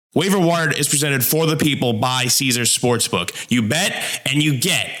Waiver Wire is presented for the people by Caesars Sportsbook. You bet and you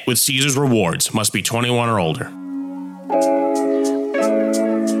get with Caesars Rewards. Must be 21 or older.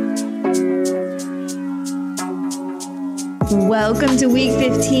 Welcome to week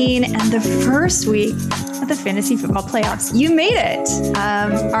 15 and the first week of the fantasy football playoffs. You made it.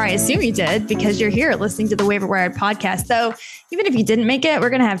 Or I assume you did because you're here listening to the Waiver Wire podcast. So even if you didn't make it, we're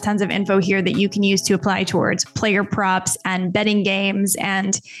going to have tons of info here that you can use to apply towards player props and betting games.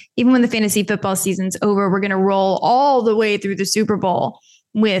 And even when the fantasy football season's over, we're going to roll all the way through the Super Bowl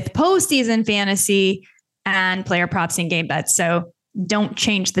with postseason fantasy and player props and game bets. So don't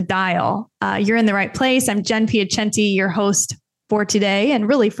change the dial. You're in the right place. I'm Jen Piacenti, your host for today and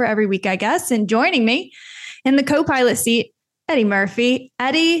really for every week, I guess. And joining me in the co-pilot seat, Eddie Murphy.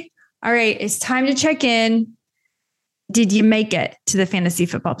 Eddie, all right, it's time to check in. Did you make it to the fantasy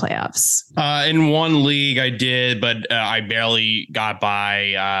football playoffs? In one league I did, but I barely got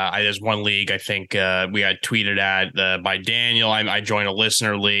by. There's one league I think we got tweeted at by Daniel. I joined a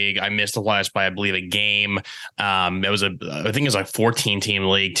listener league. I missed the last by, I believe, a game. I think it was like 14-team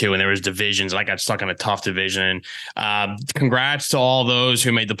league too, and there was divisions, and I got stuck in a tough division. Congrats to all those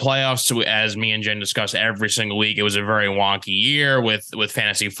who made the playoffs. So as me and Jen discussed every single week, it was a very wonky year with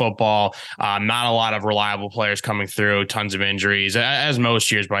fantasy football. Not a lot of reliable players coming through. Tons of injuries, as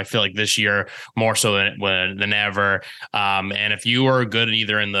most years, but I feel like this year more so than ever. And if you were good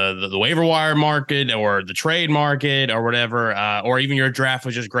either in the waiver wire market or the trade market or whatever, or even your draft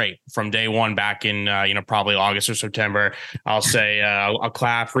was just great from day one back in probably August or September, I'll say I'll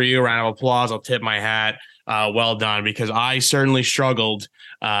clap for you, round of applause. I'll tip my hat. Well done, because I certainly struggled.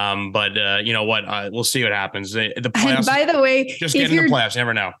 But you know what? We'll see what happens. The playoffs. And by the way, just get in the playoffs. You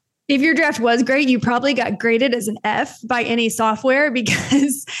never know. If your draft was great, you probably got graded as an F by any software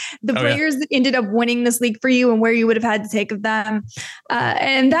because the players that ended up winning this league for you and where you would have had to take of them.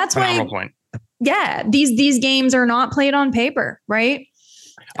 And that's Phenomenal why, point. Yeah, these games are not played on paper, right?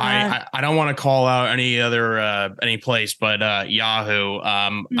 I don't want to call out any place, but Yahoo.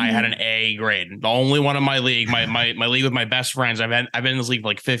 I had an A grade. The only one in my league, my league with my best friends. I've been in this league for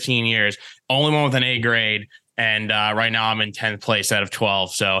like 15 years. Only one with an A grade. And right now I'm in 10th place out of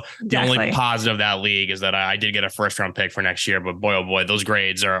 12. So the only positive of that league is that I did get a first round pick for next year. But boy, oh boy, those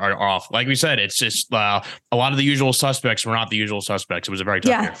grades are off. Like we said, it's just a lot of the usual suspects were not the usual suspects. It was a very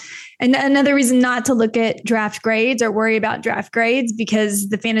tough year. And another reason not to look at draft grades or worry about draft grades, because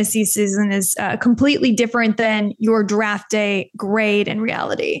the fantasy season is completely different than your draft day grade in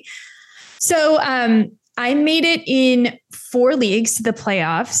reality. So I made it in 4 leagues to the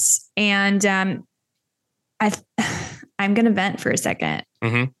playoffs, and I'm going to vent for a second.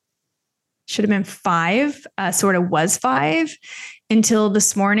 Mm-hmm. Should have been 5, sort of was 5 until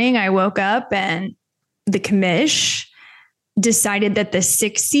this morning. I woke up and the commish decided that the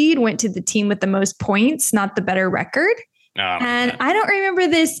 6 seed went to the team with the most points, not the better record. And I don't remember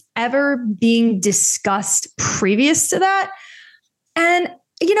this ever being discussed previous to that. And,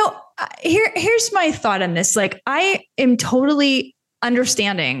 here's my thought on this. Like, I am totally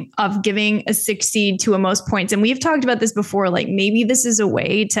understanding of giving a 6 seed to a most points. And we've talked about this before, like maybe this is a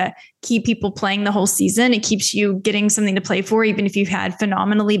way to keep people playing the whole season. It keeps you getting something to play for, even if you've had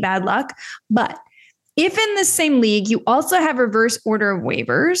phenomenally bad luck. But if in the same league, you also have reverse order of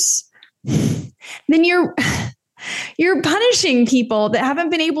waivers, then you're punishing people that haven't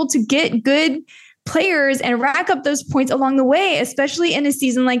been able to get good players and rack up those points along the way, especially in a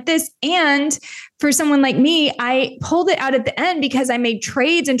season like this. And for someone like me, I pulled it out at the end because I made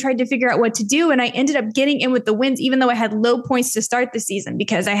trades and tried to figure out what to do. And I ended up getting in with the wins, even though I had low points to start the season,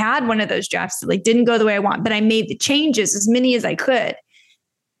 because I had one of those drafts that like didn't go the way I want, but I made the changes, as many as I could.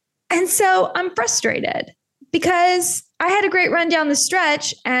 And so I'm frustrated because I had a great run down the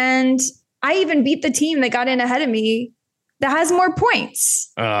stretch, and I even beat the team that got in ahead of me that has more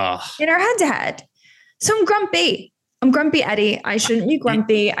points in our head-to-head. So I'm grumpy. Eddie. I shouldn't be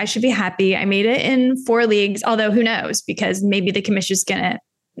grumpy. I should be happy. I made it in 4 leagues, although who knows, because maybe the commissioner's going to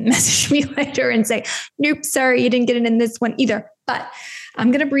message me later and say, nope, sorry, you didn't get it in this one either. But I'm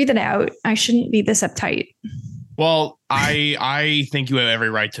going to breathe it out. I shouldn't be this uptight. Well, I think you have every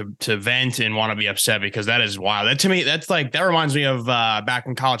right to vent and want to be upset, because that is wild. That to me, that reminds me of back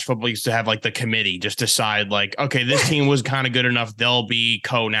when college football used to have like the committee just decide like, okay, this team was kind of good enough. They'll be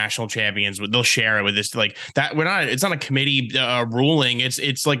co-national champions. They'll share it with this, like that. It's not a committee ruling.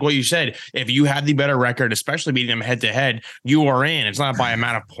 It's like what you said. If you had the better record, especially beating them head to head, you are in. It's not by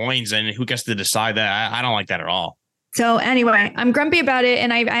amount of points and who gets to decide that. I don't like that at all. So anyway, I'm grumpy about it.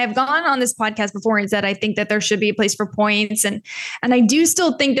 And I have gone on this podcast before and said I think that there should be a place for points. And I do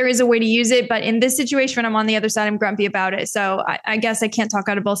still think there is a way to use it. But in this situation, when I'm on the other side, I'm grumpy about it. So I guess I can't talk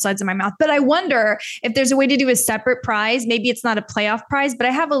out of both sides of my mouth. But I wonder if there's a way to do a separate prize. Maybe it's not a playoff prize, but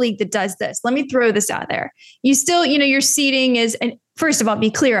I have a league that does this. Let me throw this out there. You still, your seeding is, and first of all, be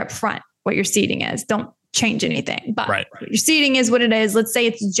clear up front what your seeding is. Don't change anything, but your seeding is what it is. Let's say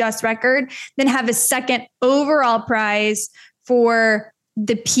it's just record, then have a second overall prize for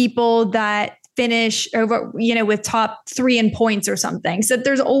the people that finish over, with top 3 in points or something. So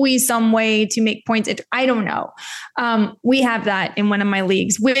there's always some way to make points. I don't know. We have that in one of my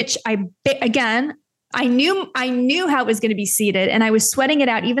leagues, which I knew how it was going to be seeded, and I was sweating it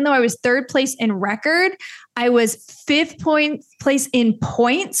out. Even though I was 3rd place in record, I was 5th place in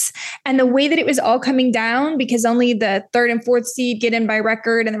points. And the way that it was all coming down, because only the 3rd and 4th seed get in by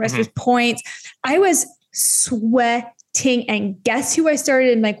record and the rest was points, I was sweating. And guess who I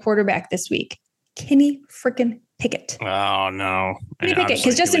started in my quarterback this week? Kenny freaking Pickett. Oh, no. Kenny Pickett,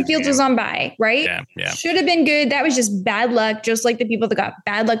 because Justin Fields was on bye, right? Yeah. Should have been good. That was just bad luck, just like the people that got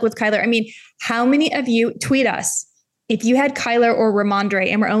bad luck with Kyler. I mean, how many of you tweet us if you had Kyler or Ramondre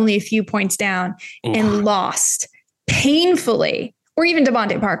and were only a few points down and lost painfully, or even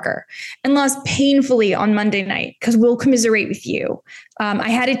Devontae Parker, and lost painfully on Monday night? Because we'll commiserate with you. I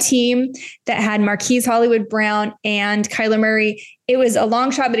had a team that had Marquise Hollywood Brown and Kyler Murray. It was a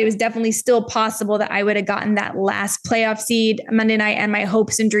long shot, but it was definitely still possible that I would have gotten that last playoff seed Monday night, and my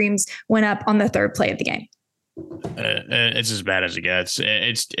hopes and dreams went up on the 3rd play of the game. It's as bad as it gets.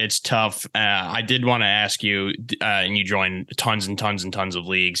 It's tough. I did want to ask you, and you joined tons and tons and tons of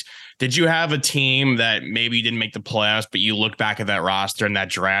leagues. Did you have a team that maybe didn't make the playoffs, but you look back at that roster and that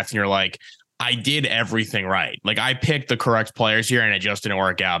draft and you're like, I did everything right. Like, I picked the correct players here and it just didn't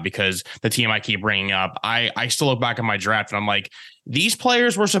work out because the team I keep bringing up, I still look back at my draft and I'm like, these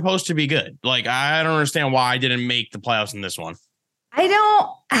players were supposed to be good. Like, I don't understand why I didn't make the playoffs in this one. I don't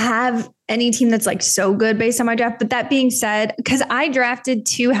have any team that's like so good based on my draft. But that being said, because I drafted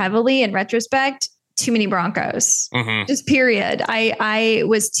too heavily in retrospect, too many Broncos, just period. I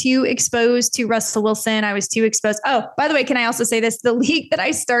was too exposed to Russell Wilson. I was too exposed. Oh, by the way, can I also say this? The league that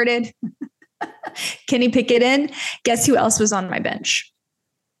I started Kenny Pickett in, guess who else was on my bench?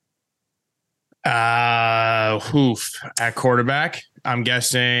 At quarterback, I'm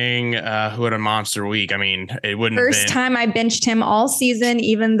guessing who had a monster week. I mean, it wouldn't first time I benched him all season,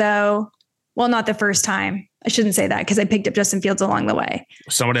 even though, well, not the first time. I shouldn't say that because I picked up Justin Fields along the way.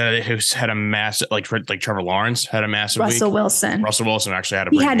 Somebody who's had a massive, like Trevor Lawrence had a massive Russell week. Wilson. Russell Wilson actually had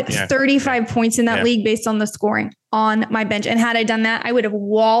a. He had 35 points in that league based on the scoring on my bench. And had I done that, I would have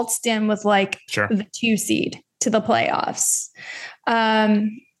waltzed in with the 2 seed to the playoffs.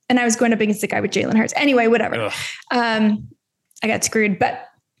 And I was going up against the guy with Jalen Hurts. Anyway, whatever. I got screwed, but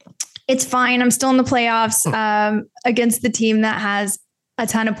it's fine. I'm still in the playoffs against the team that has a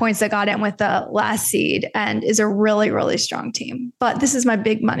ton of points that got in with the last seed and is a really, really strong team. But this is my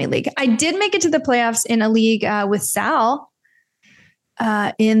big money league. I did make it to the playoffs in a league with Sal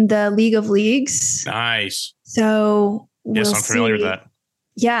in the League of Leagues. Nice. So yes, I'm familiar with that.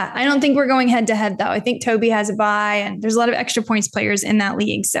 Yeah, I don't think we're going head to head though. I think Toby has a bye and there's a lot of extra points players in that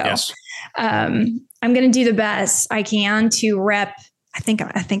league. So I'm going to do the best I can to rep. I think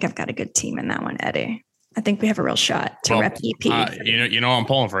I've got a good team in that one, Eddie. I think we have a real shot to rep EP. I'm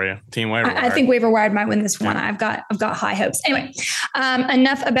pulling for you. Team waiver wire. I think waiver wire might win this one. I've got high hopes. Anyway,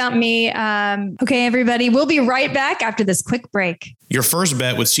 enough about me. Okay, everybody, we'll be right back after this quick break. Your first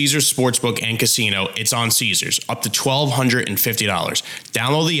bet with Caesars Sportsbook and Casino, it's on Caesars, up to $1,250.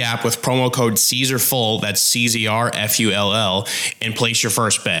 Download the app with promo code CaesarFull, that's CZRFULL, and place your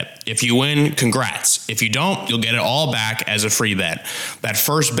first bet. If you win, congrats. If you don't, you'll get it all back as a free bet. That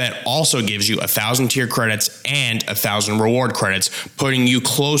first bet also gives you 1,000 tier credits and 1,000 reward credits, putting you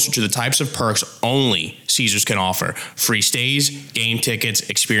closer to the types of perks only Caesars can offer. Free stays, game tickets,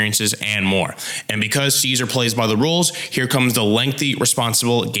 experiences, and more. And because Caesar plays by the rules, here comes the lengthy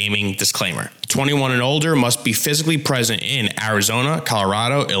responsible gaming disclaimer. 21 and older must be physically present in Arizona,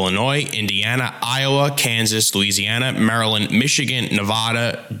 Colorado, Illinois, Indiana, Iowa, Kansas, Louisiana, Maryland, Michigan,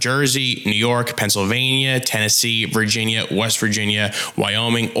 Nevada, Jersey, New York, Pennsylvania, Tennessee, Virginia, West Virginia,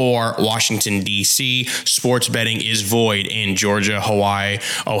 Wyoming, or Washington, D.C. Sports betting is void in Georgia, Hawaii,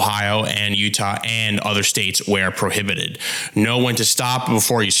 Ohio, and Utah, and other other states where prohibited. Know when to stop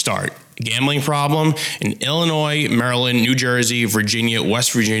before you start. Gambling problem in Illinois, Maryland, New Jersey, Virginia,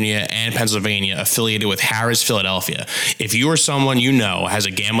 West Virginia, and Pennsylvania, affiliated with Harrah's Philadelphia. If you or someone you know has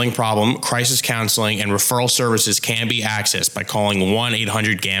a gambling problem, crisis counseling and referral services can be accessed by calling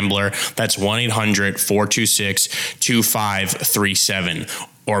 1-800-GAMBLER. That's 1-800-426-2537.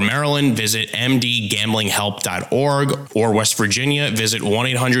 Or Maryland, visit mdgamblinghelp.org. Or West Virginia, visit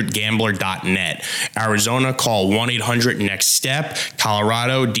 1-800-GAMBLER.net. Arizona, call 1-800-NEXT-STEP.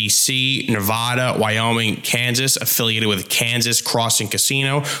 Colorado, DC, Nevada, Wyoming, Kansas, affiliated with Kansas Crossing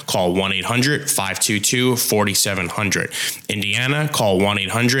Casino, call 1-800-522-4700. Indiana, call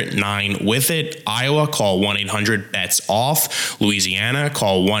 1-800-9-WITH-IT. Iowa, call 1-800-BETS-OFF. Louisiana,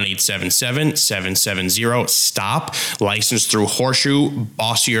 call 1-877-770-STOP. Licensed through Horseshoe,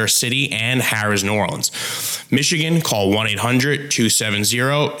 Bossier City, and Harrah's New Orleans. Michigan, call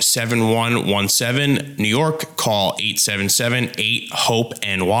 1-800-270-7117. New York, call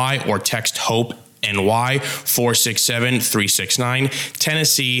 877-8-HOPE-NY or text HOPE-NY 467-369.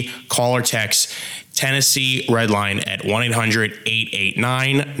 Tennessee, call or text Tennessee Redline at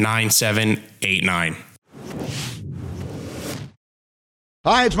 1-800-889-9789.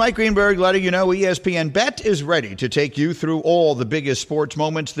 Hi, it's Mike Greenberg letting you know ESPN Bet is ready to take you through all the biggest sports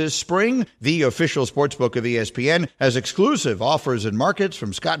moments this spring. The official sportsbook of ESPN has exclusive offers and markets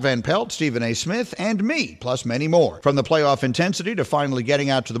from Scott Van Pelt, Stephen A. Smith, and me, plus many more. From the playoff intensity to finally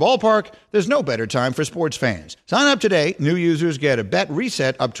getting out to the ballpark, there's no better time for sports fans. Sign up today. New users get a bet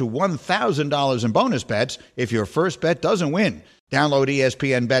reset up to $1,000 in bonus bets if your first bet doesn't win. Download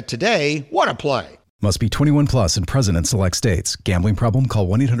ESPN Bet today. What a play. Must be 21 plus and present in select states. Gambling problem? Call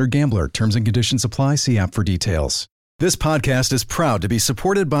 1-800-GAMBLER. Terms and conditions apply. See app for details. This podcast is proud to be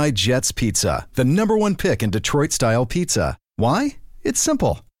supported by Jets Pizza, the #1 pick in Detroit-style pizza. Why? It's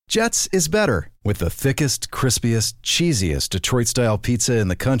simple. Jets is better. With the thickest, crispiest, cheesiest Detroit-style pizza in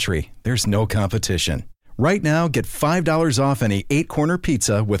the country, there's no competition. Right now, get $5 off any 8-corner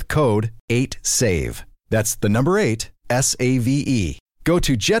pizza with code 8SAVE. That's the number 8, SAVE. Go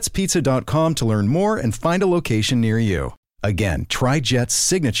to jetspizza.com to learn more and find a location near you. Again, try Jet's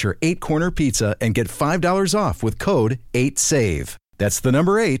signature 8-corner pizza and get $5 off with code 8SAVE. That's the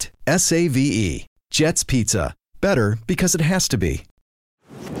number 8, SAVE. Jet's Pizza. Better because it has to be.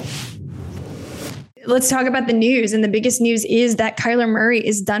 Let's talk about the news. And the biggest news is that Kyler Murray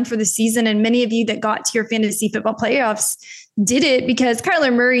is done for the season. And many of you that got to your fantasy football playoffs did it because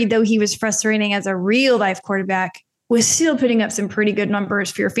Kyler Murray, though he was frustrating as a real life quarterback, was still putting up some pretty good numbers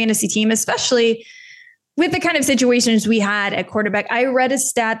for your fantasy team, especially with the kind of situations we had at quarterback. I read a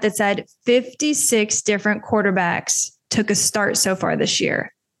stat that said 56 different quarterbacks took a start so far this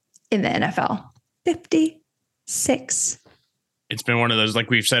year in the NFL. 56. It's been one of those, like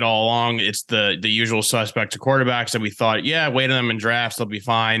we've said all along, it's the usual suspect to quarterbacks that we thought, yeah, wait on them in drafts, they'll be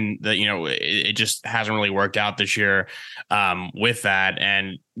fine. That, it just hasn't really worked out this year with that.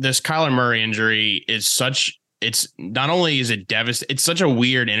 And this Kyler Murray injury is it's not only is it devastating, it's such a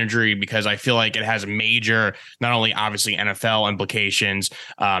weird injury because I feel like it has major, not only obviously NFL implications,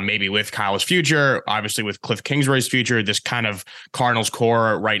 maybe with Kyle's future, obviously with Cliff Kingsbury's future, this kind of Cardinals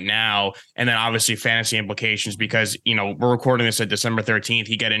core right now, and then obviously fantasy implications because, we're recording this at December 13th.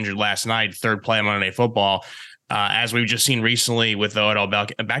 He got injured last night, third play on Monday Night Football. As we've just seen recently with the Odell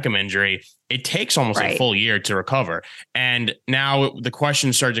Beckham injury, it takes almost a full year to recover. And now the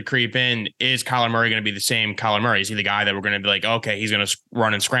question starts to creep in, is Kyler Murray going to be the same Kyler Murray? Is he the guy that we're going to be like, okay, he's going to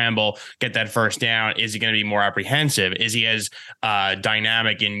run and scramble, get that first down? Is he going to be more apprehensive? Is he as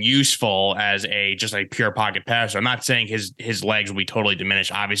dynamic and useful as just a pure pocket passer? I'm not saying his legs will be totally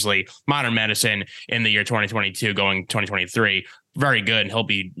diminished. Obviously, modern medicine in the year 2022 going 2023, very good, and he'll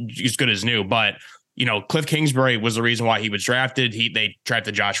be as good as new. But Cliff Kingsbury was the reason why he was drafted. They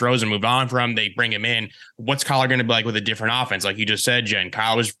drafted Josh Rosen, moved on from him. They bring him in. What's Kyler going to be like with a different offense? Like you just said, Jen,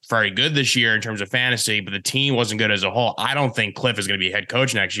 Kyler was very good this year in terms of fantasy, but the team wasn't good as a whole. I don't think Cliff is going to be a head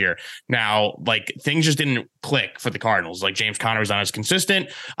coach next year. Now, things just didn't click for the Cardinals. Like James Conner was not as consistent.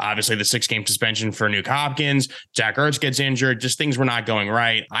 Obviously, the 6-game suspension for Nuke Hopkins. Zach Ertz gets injured. Just things were not going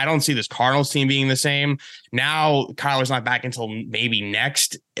right. I don't see this Cardinals team being the same. Now, Kyler's not back until maybe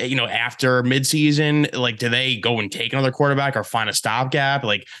next, after midseason. Like, do they go and take another quarterback or find a stopgap?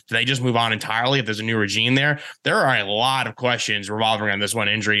 Like, do they just move on entirely if there's a new regime there? There are a lot of questions revolving around this one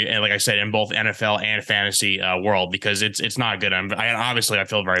injury. And like I said, in both NFL and fantasy world, because it's not good. I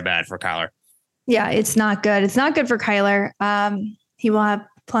feel very bad for Kyler. Yeah, it's not good. It's not good for Kyler. He will have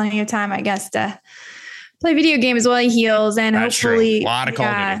plenty of time, I guess, to play video games while he heals. And that's hopefully true. A lot of Call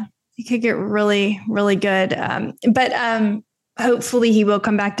of Duty. He could get really, really good. But hopefully he will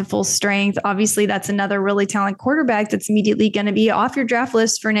come back to full strength. Obviously, that's another really talented quarterback that's immediately going to be off your draft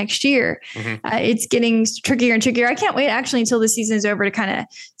list for next year. It's getting trickier and trickier. I can't wait actually until the season is over to kind of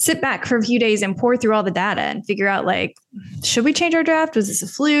sit back for a few days and pour through all the data and figure out, like, should we change our draft? Was this a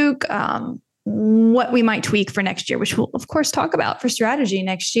fluke? What we might tweak for next year, which we'll of course talk about for strategy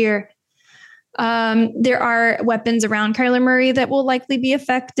next year. There are weapons around Kyler Murray that will likely be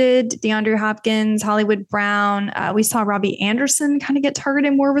affected. DeAndre Hopkins, Hollywood Brown. We saw Robbie Anderson kind of get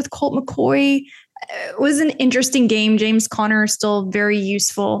targeted more with Colt McCoy. It was an interesting game. James Conner is still very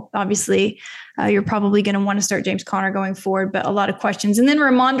useful. Obviously, you're probably going to want to start James Conner going forward, but a lot of questions. And then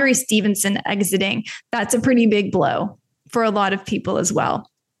Ramondre Stevenson exiting. That's a pretty big blow for a lot of people as well.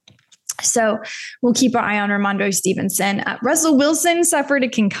 So we'll keep our eye on Ramondre Stevenson. Russell Wilson suffered a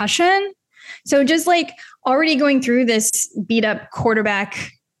concussion. So just like already going through this beat up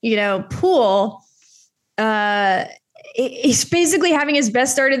quarterback, pool, he's basically having his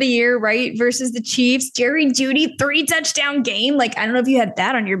best start of the year, right? Versus the Chiefs. Jerry Jeudy, 3 touchdown game. Like, I don't know if you had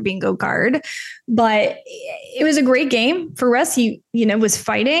that on your bingo card, but it was a great game for Russ. He, was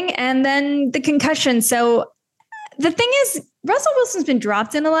fighting, and then the concussion. So the thing is, Russell Wilson's been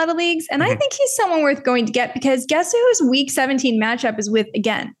dropped in a lot of leagues, and I think he's someone worth going to get, because guess whose week 17 matchup is with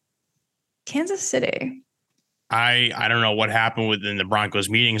again? Kansas City. I don't know what happened within the Broncos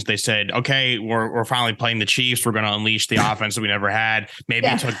meetings. They said, okay, we're finally playing the Chiefs. We're going to unleash the offense that we never had. Maybe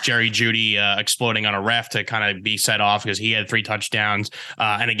it took Jerry Jeudy exploding on a ref to kind of be set off, because he had 3 touchdowns.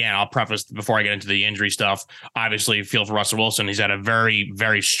 And again, I'll preface before I get into the injury stuff. Obviously, feel for Russell Wilson. He's had a very,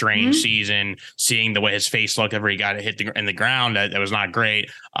 very strange season. Seeing the way his face looked after he got hit in the ground, that was not great.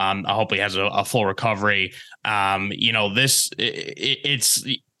 I hope he has a full recovery. It's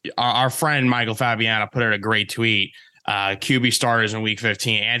our friend Michael Fabiano put out a great tweet. QB starters in week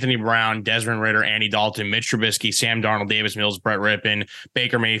 15: Anthony Brown, Desmond Ridder, Andy Dalton, Mitch Trubisky, Sam Darnold, Davis Mills, Brett Rippon,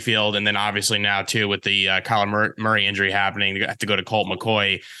 Baker Mayfield, and then obviously now too with the Kyler Murray injury happening, they have to go to Colt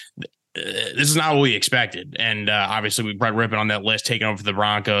McCoy. This is not what we expected. And obviously we Brett Rippon on that list, taking over for the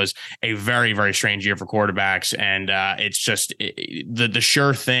Broncos. A very, very strange year for quarterbacks. And it's just the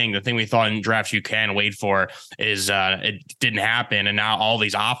sure thing, the thing we thought in drafts you can wait for is it didn't happen. And now all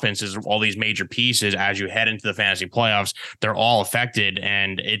these offenses, all these major pieces, as you head into the fantasy playoffs, they're all affected.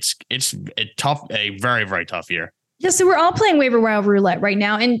 And it's a very, very tough year. Yeah, so we're all playing waiver wire roulette right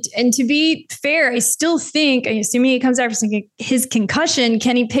now. And to be fair, I still think, assuming it comes out for his concussion,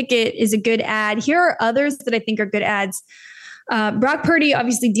 Kenny Pickett is a good ad. Here are others that I think are good ads. Brock Purdy,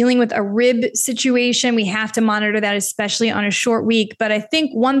 obviously dealing with a rib situation. We have to monitor that, especially on a short week. But I think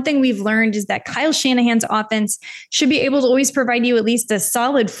one thing we've learned is that Kyle Shanahan's offense should be able to always provide you at least a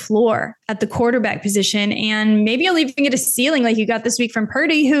solid floor at the quarterback position. And maybe you'll even get a ceiling like you got this week from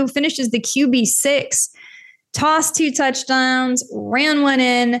Purdy, who finishes the QB6. Tossed 2 touchdowns, ran 1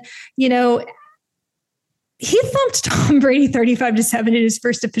 in. He thumped Tom Brady 35-7 in his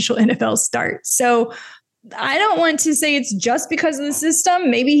first official NFL start. So I don't want to say it's just because of the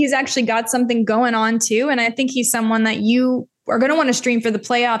system. Maybe he's actually got something going on too. And I think he's someone that you are going to want to stream for the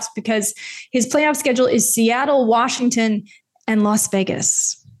playoffs, because his playoff schedule is Seattle, Washington, and Las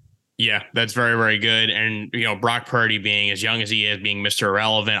Vegas. Yeah, that's very, very good. And, Brock Purdy, being as young as he is, being Mr.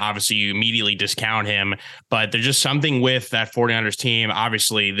 Irrelevant, obviously you immediately discount him. But there's just something with that 49ers team,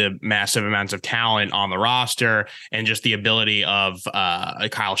 obviously the massive amounts of talent on the roster and just the ability of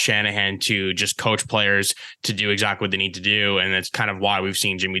Kyle Shanahan to just coach players to do exactly what they need to do. And that's kind of why we've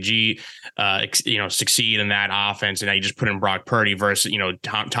seen Jimmy G, succeed in that offense. And now you just put in Brock Purdy versus,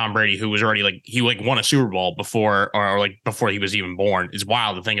 Tom Brady, who was already he won a Super Bowl before he was even born. It's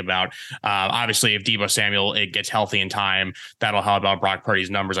wild to think about. Obviously, if Deebo Samuel gets healthy in time, that'll help out Brock Purdy's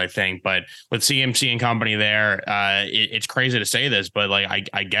numbers, I think. But with CMC and company there, it's crazy to say this, but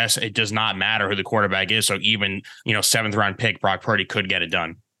I guess it does not matter who the quarterback is. So even 7th round pick Brock Purdy could get it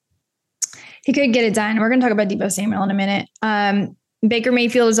done. He could get it done. We're going to talk about Deebo Samuel in a minute. Baker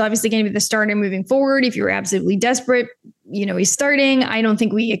Mayfield is obviously going to be the starter moving forward. If you're absolutely desperate, he's starting. I don't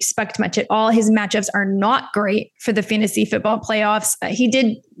think we expect much at all. His matchups are not great for the fantasy football playoffs. He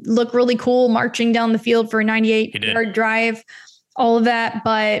did look really cool marching down the field for a 98-yard drive, all of that.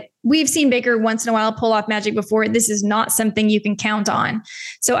 But we've seen Baker once in a while pull off magic before. This is not something you can count on.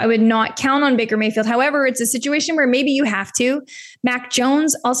 So I would not count on Baker Mayfield. However, it's a situation where maybe you have to. Mac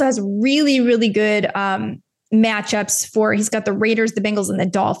Jones also has really, really good matchups he's got the Raiders, the Bengals, and the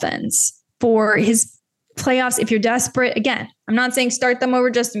Dolphins for his playoffs. If you're desperate, again, I'm not saying start them over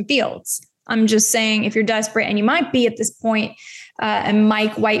Justin Fields. I'm just saying if you're desperate, and you might be at this point, and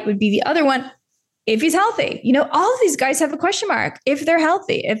Mike White would be the other one. if he's healthy. All of these guys have a question mark. If they're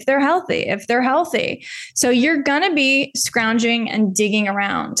healthy. So you're going to be scrounging and digging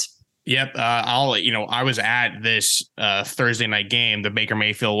around. Yep. I was at this Thursday night game, the Baker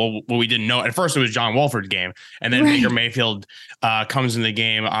Mayfield. Well, we didn't know at first it was John Wolford's game, and then Baker Mayfield comes in the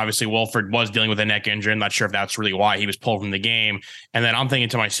game. Obviously, Wolford was dealing with a neck injury. I'm not sure if that's really why he was pulled from the game. And then I'm thinking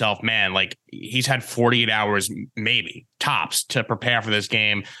to myself, man, like he's had 48 hours, maybe tops, to prepare for this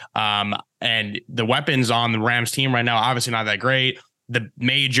game. And the weapons on the Rams team right now, obviously not that great. The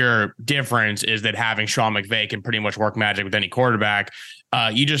major difference is that having Sean McVay can pretty much work magic with any quarterback.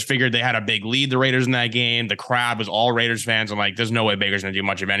 You just figured they had a big lead, the Raiders, in that game. The crowd was all Raiders fans. I'm like, there's no way Baker's going to do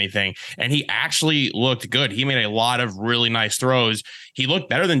much of anything. And he actually looked good. He made a lot of really nice throws. He looked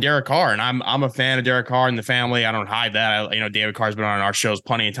better than Derek Carr. And I'm a fan of Derek Carr and the family. I don't hide that. David Carr's been on our shows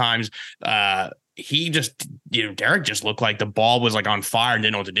plenty of times. Derek just looked like the ball was like on fire and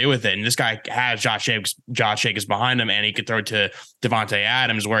didn't know what to do with it. And this guy has Josh Jacobs behind him, and he could throw to Devontae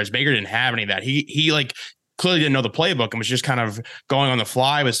Adams, whereas Baker didn't have any of that. He like clearly didn't know the playbook and was just kind of going on the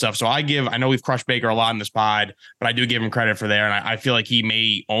fly with stuff. So I know we've crushed Baker a lot in this pod, but I do give him credit for there. And I feel like he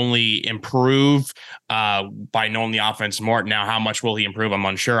may only improve by knowing the offense more. Now, how much will he improve? I'm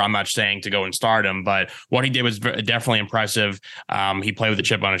unsure. I'm not saying to go and start him, but what he did was definitely impressive. He played with a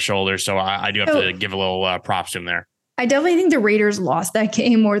chip on his shoulder. So I do have to give a little props to him there. I definitely think the Raiders lost that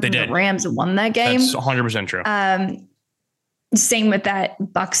game more than the Rams won that game. That's 100% true. Same with that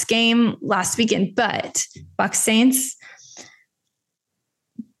Bucs game last weekend, but Bucs Saints.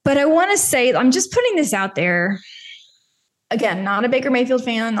 But I want to say, I'm just putting this out there. Again, not a Baker Mayfield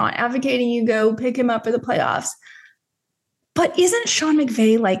fan, not advocating you go pick him up for the playoffs. But isn't Sean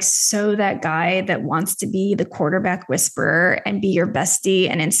McVay like so that guy that wants to be the quarterback whisperer and be your bestie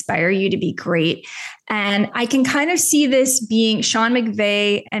and inspire you to be great? And I can kind of see this being Sean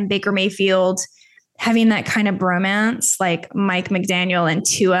McVay and Baker Mayfield having that kind of bromance, like Mike McDaniel and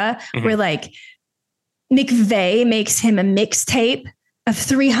Tua, where like McVay makes him a mixtape of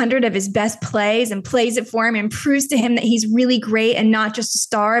 300 of his best plays and plays it for him and proves to him that he's really great and not just a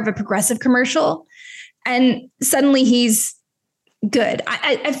star of a Progressive commercial. And suddenly he's good.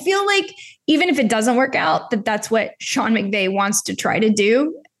 I feel like even if it doesn't work out, that's what Sean McVay wants to try to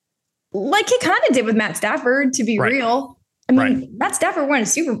do. Like he kind of did with Matt Stafford, to be real. I mean, Matt Stafford won a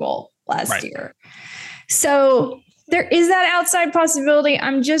Super Bowl last year. So there is that outside possibility.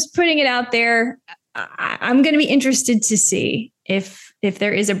 I'm just putting it out there. I'm going to be interested to see if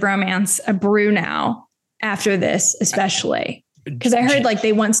there is a bromance, a brew now after this, especially. Because I heard like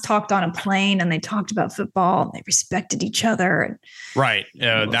they once talked on a plane and they talked about football and they respected each other. Right.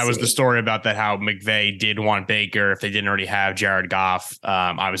 That was the story about that, how McVay did want Baker if they didn't already have Jared Goff.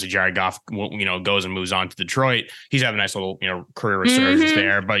 Obviously, Jared Goff, goes and moves on to Detroit. He's having a nice little, career resurgence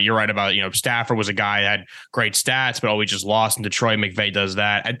there. But you're right about, Stafford was a guy that had great stats, but always just lost in Detroit. McVay does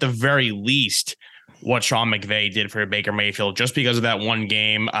that. At the very least, what Sean McVay did for Baker Mayfield just because of that one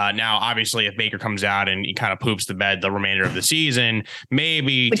game. Now, obviously, if Baker comes out and he kind of poops the bed the remainder of the season,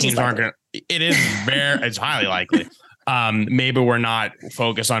 maybe teams aren't going to. It is it's highly likely. Maybe we're not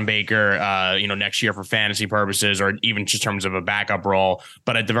focused on Baker, next year for fantasy purposes or even just in terms of a backup role.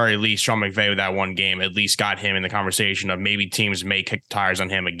 But at the very least, Sean McVay with that one game at least got him in the conversation of maybe teams may kick the tires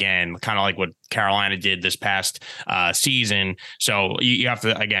on him again, kind of like what Carolina did this past season. So you have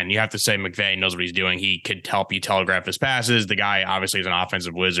to say McVay knows what he's doing. He could help you telegraph his passes. The guy obviously is an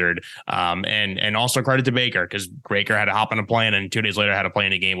offensive wizard. And also credit to Baker, because Baker had to hop on a plane and 2 days later had to play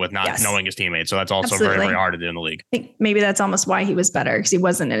in a game with not knowing his teammates. So that's also very, very hard to do in the league. I think maybe that's almost why he was better, because he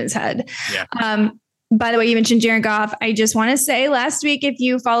wasn't in his head. Yeah. By the way, you mentioned Jared Goff. I just want to say last week, if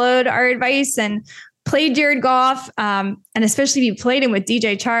you followed our advice and played Jared Goff, and especially if you played him with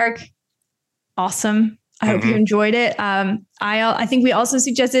DJ Chark, awesome. I hope you enjoyed it. I think we also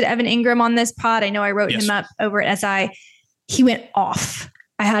suggested Evan Ingram on this pod. I know I wrote him up over at SI. He went off.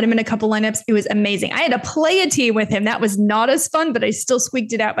 I had him in a couple lineups. It was amazing. I had to play a team with him. That was not as fun, but I still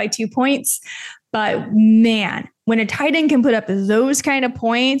squeaked it out by 2 points. But man, when a tight end can put up those kind of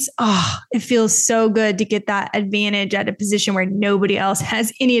points, it feels so good to get that advantage at a position where nobody else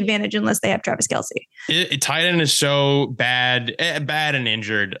has any advantage unless they have Travis Kelce. Tight end is so bad and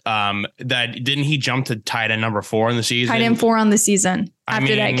injured that didn't he jump to tight end number 4 in the season? Tight end 4 on the season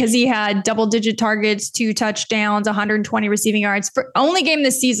after that, because he had double-digit targets, 2 touchdowns, 120 receiving yards. For only game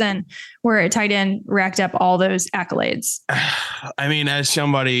this season where a tight end racked up all those accolades. I mean, as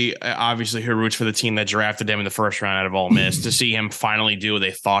somebody obviously who roots for the team that drafted him in the first first round out of Ole Miss, to see him finally do what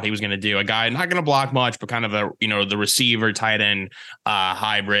they thought he was going to do. A guy not going to block much, but kind of a, the receiver tight end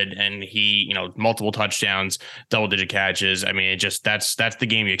hybrid. And he, multiple touchdowns, double digit catches. I mean, that's the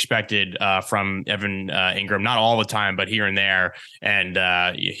game you expected from Evan Ingram, not all the time, but here and there. And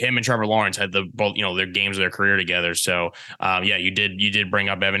him and Trevor Lawrence had both their games of their career together. So you did bring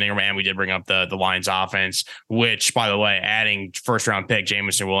up Evan Ingram, and we did bring up the Lions offense, which, by the way, adding first round pick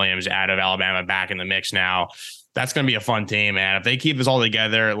Jameson Williams out of Alabama back in the mix now. That's going to be a fun team, man. If they keep this all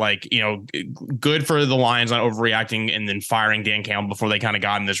together, good for the Lions not overreacting and then firing Dan Campbell before they kind of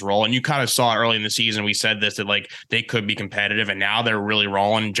got in this role. And you kind of saw early in the season, we said this, that they could be competitive, and now they're really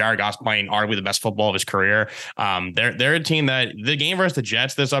rolling. Jared Goff's playing arguably the best football of his career. They're a team that the game versus the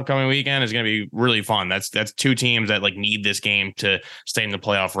Jets this upcoming weekend is going to be really fun. That's two teams that need this game to stay in the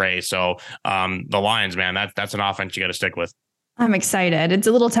playoff race. So the Lions, man, that's an offense you got to stick with. I'm excited. It's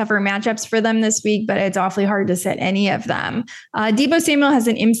a little tougher matchups for them this week, but it's awfully hard to sit any of them. Deebo Samuel has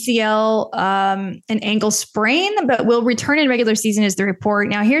an MCL, an ankle sprain, but will return in regular season is the report.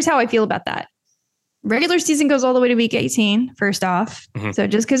 Now, here's how I feel about that. Regular season goes all the way to week 18, first off. Mm-hmm. So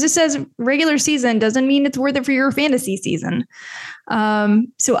just because it says regular season doesn't mean it's worth it for your fantasy season.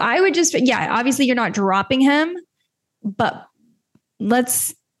 So I would obviously you're not dropping him, but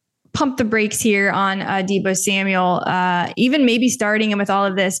let's pump the brakes here on Deebo Samuel, even maybe starting him with all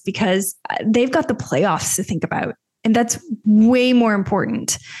of this, because they've got the playoffs to think about. And that's way more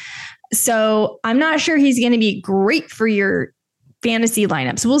important. So I'm not sure he's going to be great for your fantasy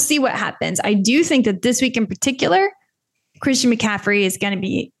lineups. We'll see what happens. I do think that this week in particular, Christian McCaffrey is going to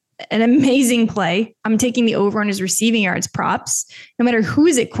be an amazing play. I'm taking the over on his receiving yards props, no matter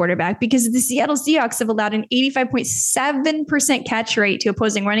who's at quarterback, because the Seattle Seahawks have allowed an 85.7% catch rate to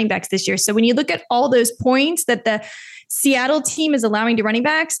opposing running backs this year. So when you look at all those points that the Seattle team is allowing to running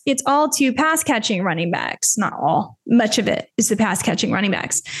backs, it's all to pass catching running backs. Not all, much of it is the pass catching running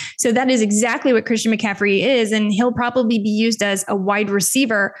backs. So that is exactly what Christian McCaffrey is. And he'll probably be used as a wide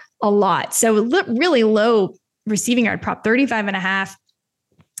receiver a lot. So really low receiving yard prop, 35.5.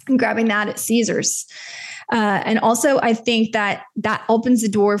 I'm grabbing that at Caesars. And also I think that opens the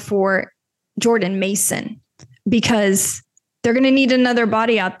door for Jordan Mason, because they're going to need another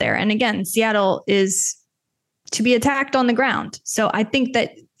body out there. And again, Seattle is to be attacked on the ground. So I think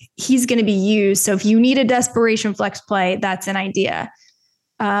that he's going to be used. So if you need a desperation flex play, that's an idea.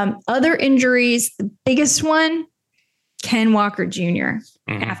 Other injuries, the biggest one, Ken Walker Jr.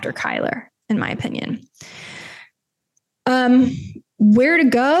 After Kyler, in my opinion. Where to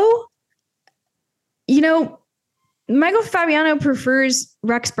go? Michael Fabiano prefers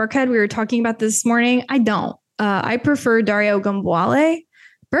Rex Burkhead. We were talking about this morning. I don't. I prefer Dario Ogunbowale.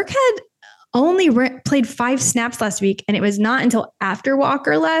 Burkhead only played 5 snaps last week, and it was not until after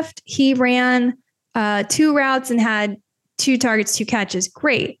Walker left. He ran 2 routes and had 2 targets, 2 catches.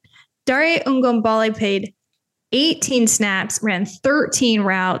 Great. Dario Ogunbowale played 18 snaps, ran 13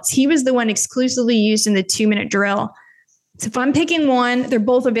 routes. He was the one exclusively used in the 2-minute drill. So if I'm picking one, they're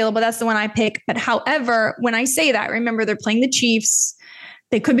both available. That's the one I pick. But however, when I say that, remember they're playing the Chiefs.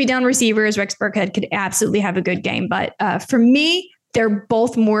 They could be down receivers. Rex Burkhead could absolutely have a good game. But for me, they're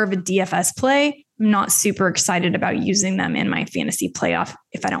both more of a DFS play. I'm not super excited about using them in my fantasy playoff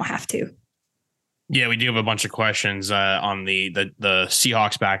if I don't have to. Yeah, we do have a bunch of questions on the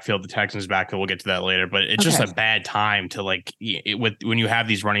Seahawks backfield, the Texans backfield. We'll get to that later, but it's just a bad time to when you have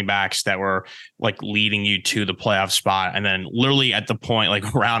these running backs that were leading you to the playoff spot, and then literally at the point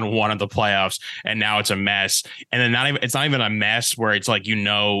round 1 of the playoffs, and now it's a mess. And then it's not even a mess where it's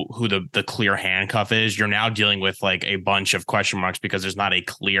who the clear handcuff is. You're now dealing with a bunch of question marks because there's not a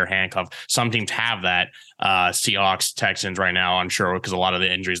clear handcuff. Some teams have that. Seahawks, Texans right now, I'm sure, because a lot of the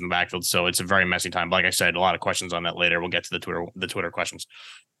injuries in the backfield. So it's a very messy time. But like I said, a lot of questions on that later. We'll get to the Twitter questions.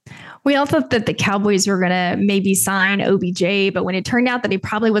 We all thought that the Cowboys were going to maybe sign OBJ, but when it turned out that he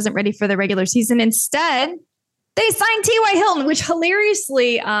probably wasn't ready for the regular season, instead they signed T.Y. Hilton, which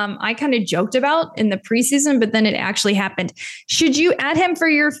hilariously I kind of joked about in the preseason, but then it actually happened. Should you add him for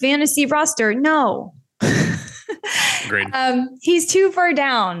your fantasy roster? No. Agreed. He's too far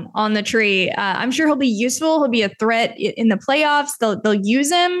down on the tree. I'm sure he'll be useful. He'll be a threat in the playoffs. They'll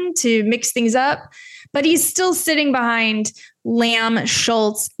use him to mix things up, but he's still sitting behind Lamb,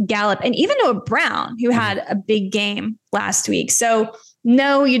 Schultz, Gallup, and even Noah Brown, who had a big game last week. So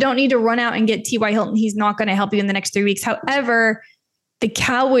no, you don't need to run out and get T.Y. Hilton. He's not going to help you in the next 3 weeks. However, the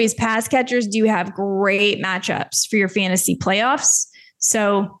Cowboys pass catchers do have great matchups for your fantasy playoffs.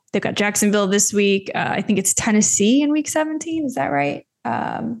 So they've got Jacksonville this week. I think it's Tennessee in week 17. Is that right?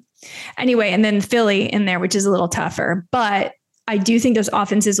 Anyway, and then Philly in there, which is a little tougher. But I do think those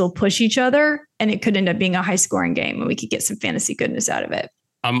offenses will push each other, and it could end up being a high scoring game, and we could get some fantasy goodness out of it.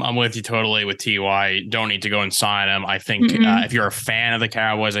 I'm with you totally with Ty. Don't need to go and sign him. I think if you're a fan of the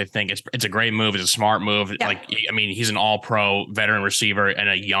Cowboys, I think it's a great move. It's a smart move. Yeah. He's an all-pro veteran receiver in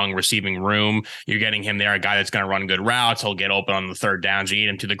a young receiving room. You're getting him there, a guy that's going to run good routes. He'll get open on the third downs. You need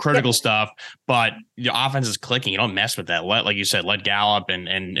him to the critical stuff, but the offense is clicking. You don't mess with that. Like you said, let Gallup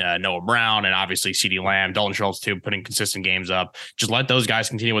and Noah Brown and obviously CeeDee Lamb, Dalton Schultz too, putting consistent games up. Just let those guys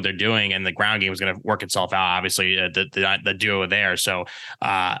continue what they're doing, and the ground game is going to work itself out. Obviously, the duo there. So.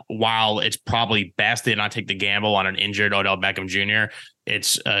 While it's probably best they not take the gamble on an injured Odell Beckham Jr.,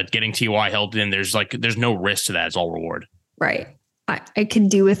 it's getting T.Y. Hilton. There's no risk to that. It's all reward. Right. I could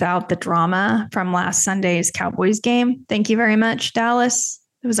do without the drama from last Sunday's Cowboys game. Thank you very much, Dallas.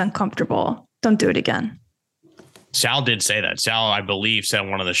 It was uncomfortable. Don't do it again. Sal did say that. Sal, I believe, said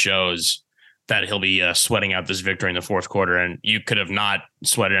on one of the shows that he'll be sweating out this victory in the fourth quarter, and you could have not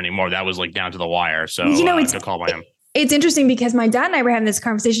sweated anymore. That was down to the wire. So it's a call by him. It's interesting because my dad and I were having this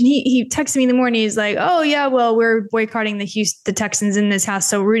conversation. He texted me in the morning. He's like, "Oh yeah, well, we're boycotting the Texans in this house,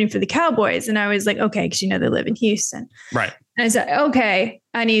 so we're rooting for the Cowboys." And I was like, "Okay," because they live in Houston, right? And I said, "Okay,"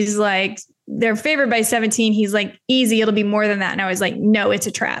 and he's like, "They're favored by 17." He's like, "Easy, it'll be more than that." And I was like, "No, it's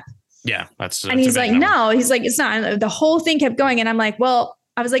a trap." Yeah, that's. And he's like, number. "No," he's like, "It's not." The whole thing kept going, and I'm like, "Well."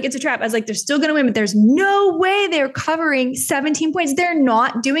 I was like, it's a trap. I was like, they're still going to win, but there's no way they're covering 17 points. They're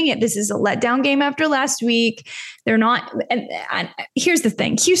not doing it. This is a letdown game after last week. They're not. And here's the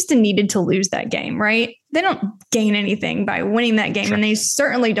thing. Houston needed to lose that game, right? They don't gain anything by winning that game. Sure. And they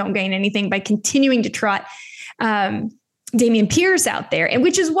certainly don't gain anything by continuing to trot Dameon Pierce out there. And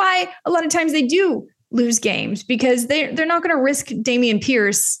which is why a lot of times they do lose games, because they're not going to risk Dameon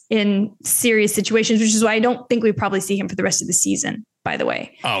Pierce in serious situations, which is why I don't think we probably see him for the rest of the season, by the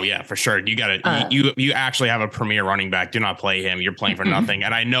way. Oh yeah, for sure. You got to, you actually have a premier running back. Do not play him. You're playing for nothing.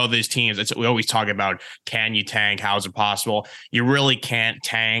 And I know these teams, we always talk about, can you tank? How is it possible? You really can't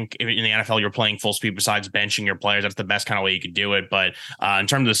tank in the NFL. You're playing full speed besides benching your players. That's the best kind of way you could do it. But in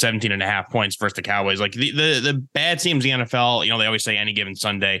terms of the 17.5 points versus the Cowboys, the bad teams in the NFL, they always say any given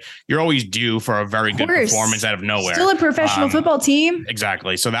Sunday, you're always due for a very good performance out of nowhere. Still a professional football team.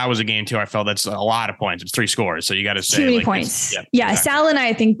 Exactly. So that was a game too. I felt that's a lot of points. It's 3 scores. So you got to say too many points. Yeah. Exactly. Sal and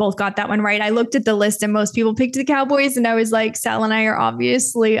I think both got that one right. I looked at the list and most people picked the Cowboys, and I was like, Sal and I are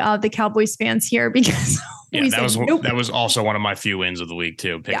obviously the Cowboys fans here because that was also one of my few wins of the week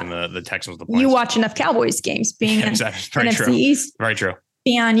too, picking the Texans with the points. You watch enough Cowboys games being exactly. NFC East. Very true.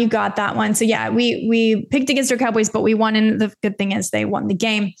 And you got that one. So yeah, we picked against our Cowboys, but we won. And the good thing is they won the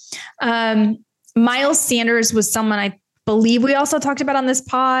game. Miles Sanders was someone I believe we also talked about on this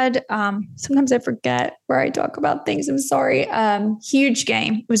pod. Sometimes I forget where I talk about things. I'm sorry. Huge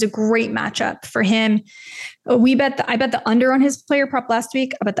game. It was a great matchup for him. I bet the under on his player prop last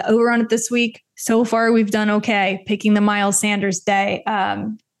week. I bet the over on it this week. So far, we've done okay picking the Miles Sanders day.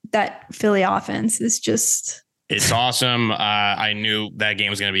 That Philly offense is just... It's awesome. I knew that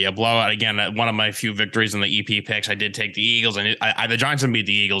game was going to be a blowout. Again, one of my few victories in the EP picks. I did take the Eagles, and the Giants have beat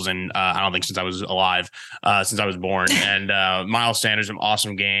the Eagles, and I don't think since I was alive, since I was born. And Miles Sanders, an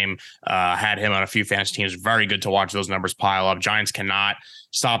awesome game. Had him on a few fantasy teams. Very good to watch those numbers pile up. Giants cannot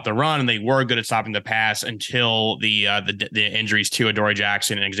stop the run, and they were good at stopping the pass until the injuries to Adoree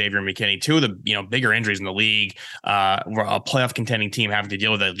Jackson and Xavier McKinney, two of the bigger injuries in the league. A playoff contending team having to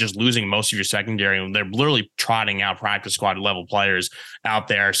deal with it, just losing most of your secondary. They're literally trotting out practice squad level players out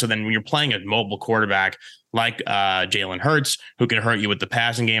there. So then when you're playing a mobile quarterback like Jalen Hurts, who can hurt you with the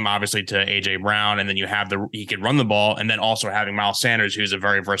passing game, obviously to AJ Brown, and then you have he could run the ball, and then also having Miles Sanders, who's a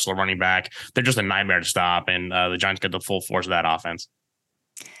very versatile running back. They're just a nightmare to stop, and the Giants get the full force of that offense.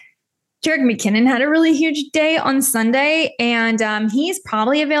 Jerick McKinnon had a really huge day on Sunday, and he's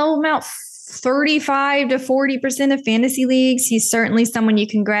probably available about 35 to 40% of fantasy leagues. He's certainly someone you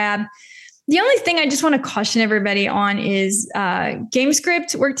can grab. The only thing I just want to caution everybody on is game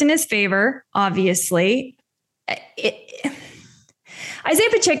script worked in his favor, obviously. Isaiah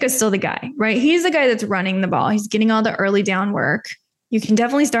Pacheco is still the guy, right? He's the guy that's running the ball. He's getting all the early down work. You can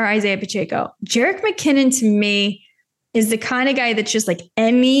definitely start Isaiah Pacheco. Jerick McKinnon, to me, is the kind of guy that's just like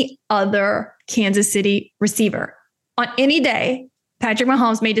any other Kansas City receiver. On any day, Patrick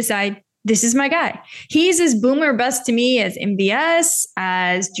Mahomes may decide, this is my guy. He's as boomer bust to me as MVS,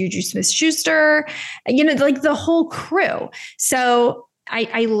 as Juju Smith-Schuster, like the whole crew. So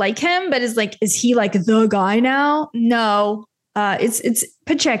I like him, but is he like the guy now? No, it's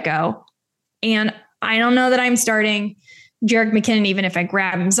Pacheco. And I don't know that I'm starting Jerick McKinnon, even if I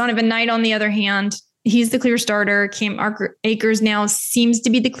grab him. Zonovan Knight, on the other hand, He's the clear starter. Cam Akers now seems to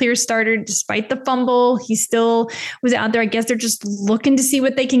be the clear starter despite the fumble. He still was out there. I guess they're just looking to see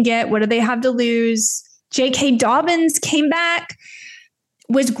what they can get. What do they have to lose? J.K. Dobbins came back,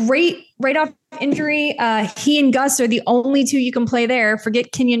 was great right off injury. He and Gus are the only two you can play there.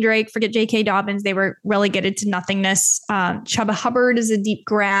 Forget Kenyon Drake, forget J.K. Dobbins. They were relegated to nothingness. Chuba Hubbard is a deep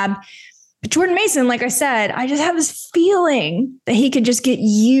grab. But Jordan Mason, like I said, I just have this feeling that he could just get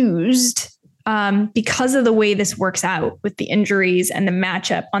used because of the way this works out with the injuries and the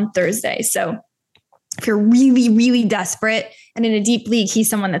matchup on Thursday. So if you're really, really desperate and in a deep league, he's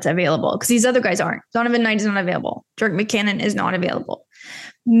someone that's available because these other guys aren't. Donovan Knight is not available. Jerick McKinnon is not available.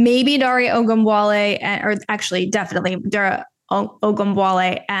 Maybe Dare Ogunbowale, or actually definitely Dare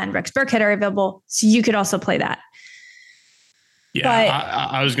Ogunbowale and Rex Burkhead are available. So you could also play that. Yeah,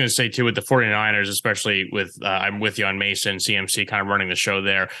 I was going to say too with the 49ers, especially with I'm with you on Mason, CMC kind of running the show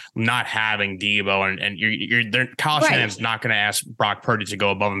there, not having Debo and Kyle Shanahan's not going to ask Brock Purdy to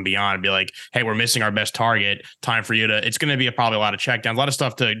go above and beyond and be like, hey, we're missing our best target. Time for you to. It's going to be probably a lot of checkdowns, a lot of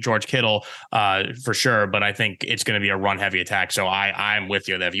stuff to George Kittle for sure. But I think it's going to be a run heavy attack. So I'm with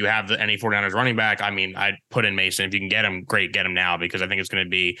you that if you have any 49ers running back, I mean, I'd put in Mason. If you can get him, great, get him now because I think it's going to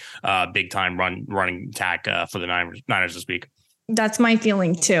be a big time running attack for the Niners this week. That's my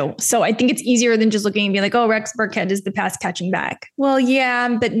feeling too. So I think it's easier than just looking and being like, oh, Rex Burkhead is the pass catching back. Well, yeah,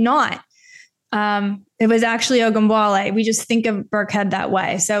 but not. It was actually Ogunbowale. We just think of Burkhead that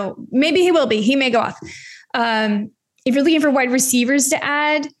way. So maybe he will be. He may go off. If you're looking for wide receivers to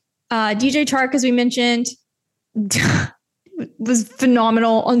add, DJ Chark, as we mentioned, was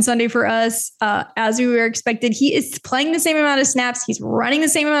phenomenal on Sunday for us, as we were expected. He is playing the same amount of snaps. He's running the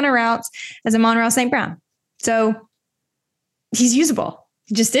same amount of routes as Amon-Ra St. Brown. So he's usable.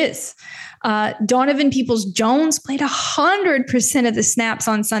 He just is. Donovan Peoples-Jones played 100% of the snaps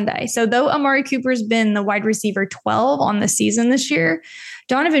on Sunday. So though Amari Cooper's been the wide receiver 12 on the season this year,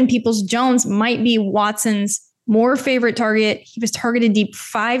 Donovan Peoples-Jones might be Watson's more favorite target. He was targeted deep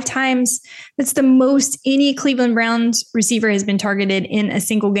 5 times. That's the most any Cleveland Browns receiver has been targeted in a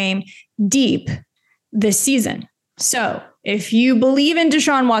single game deep this season. So if you believe in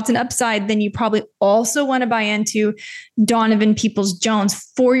Deshaun Watson upside, then you probably also want to buy into Donovan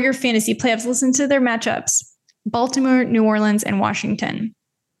Peoples-Jones for your fantasy playoffs. Listen to their matchups: Baltimore, New Orleans, and Washington.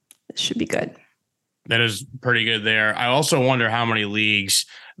 This should be good. That is pretty good there. I also wonder how many leagues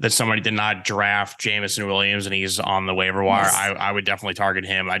that somebody did not draft Jameson Williams and he's on the waiver wire. Yes. I would definitely target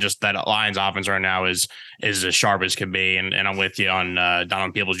him. That Lions offense right now is as sharp as can be. And I'm with you on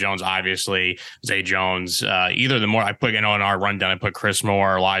Donovan Peoples-Jones, obviously, Zay Jones. Either the more I put, in our rundown, I put Chris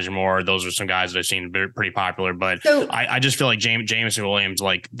Moore, Elijah Moore. Those are some guys that I've seen pretty popular. But I just feel like Jameson Williams,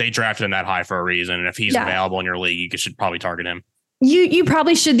 like they drafted him that high for a reason. And if he's available in your league, you should probably target him. You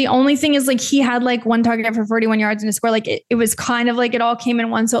probably should. The only thing is, like, he had like one target for 41 yards in a score. Like it was kind of like it all came in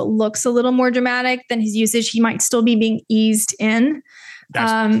one. So it looks a little more dramatic than his usage. He might still be being eased in.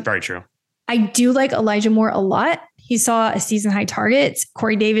 That's very true. I do like Elijah Moore a lot. He saw a season high targets.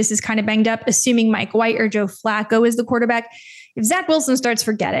 Corey Davis is kind of banged up, assuming Mike White or Joe Flacco is the quarterback. If Zach Wilson starts,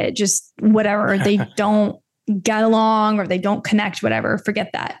 forget it. Just whatever. They don't get along or they don't connect, whatever. Forget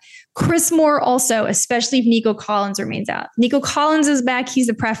that. Chris Moore also, especially if Nico Collins remains out. Nico Collins is back. He's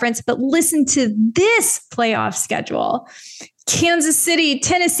a preference. But listen to this playoff schedule. Kansas City,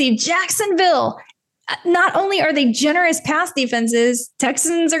 Tennessee, Jacksonville. Not only are they generous pass defenses,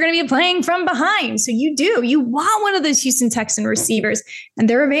 Texans are going to be playing from behind. So you want one of those Houston Texan receivers, and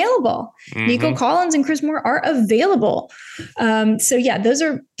they're available. Mm-hmm. Nico Collins and Chris Moore are available. Those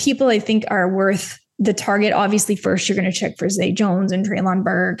are people I think are worth the target. Obviously, first you're going to check for Zay Jones and Treylon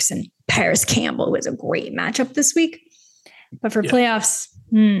Burks, and Paris Campbell was a great matchup this week. But for playoffs,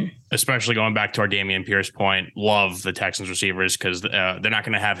 especially going back to our Dameon Pierce point, love the Texans receivers because they're not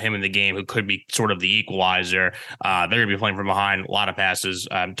going to have him in the game who could be sort of the equalizer. They're going to be playing from behind, a lot of passes.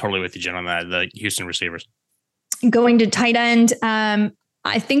 I'm totally with you, Jen, on that. The Houston receivers. Going to tight end,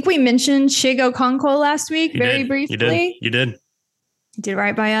 I think we mentioned Chigo Okonkwo last week very briefly. You did. You did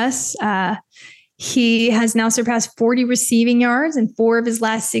right by us. He has now surpassed 40 receiving yards in 4 of his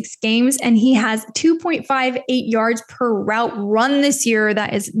last 6 games, and he has 2.58 yards per route run this year.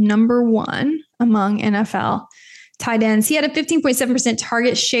 That is number 1 among NFL tight ends. He had a 15.7%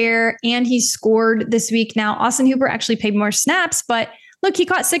 target share, and he scored this week. Now, Austin Hooper actually played more snaps, but look, he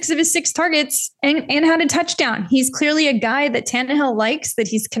caught 6 of his 6 targets and had a touchdown. He's clearly a guy that Tannehill likes, that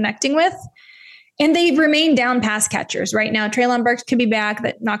he's connecting with. And they remain down pass catchers right now. Treylon Burks could be back.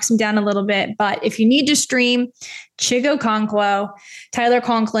 That knocks him down a little bit. But if you need to stream, Chigo Okonkwo, Tyler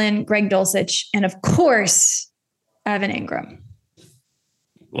Conklin, Greg Dulcich, and of course, Evan Ingram.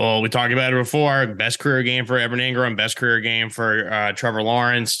 Well, we talked about it before. Best career game for Evan Ingram, best career game for Trevor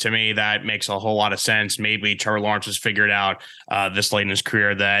Lawrence. To me, that makes a whole lot of sense. Maybe Trevor Lawrence has figured out this late in his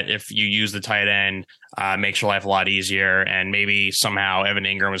career that if you use the tight end, makes your life a lot easier. And maybe somehow Evan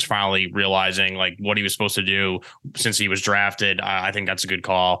Ingram is finally realizing like what he was supposed to do since he was drafted. I think that's a good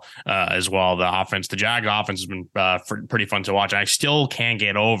call as well. The Jags offense has been pretty fun to watch. I still can't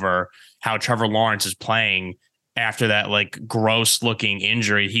get over how Trevor Lawrence is playing after that like gross looking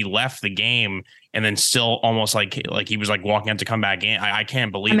injury. He left the game and then still almost like he was like walking out to come back in. I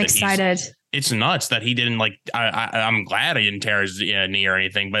can't believe I'm that excited. It's nuts that he didn't like, I'm glad he didn't tear his knee or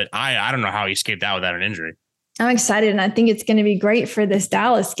anything, but I don't know how he escaped out without an injury. I'm excited. And I think it's going to be great for this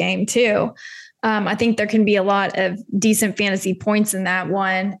Dallas game too. I think there can be a lot of decent fantasy points in that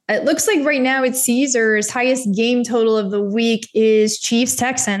one. It looks like right now it's Caesar's highest game total of the week is Chiefs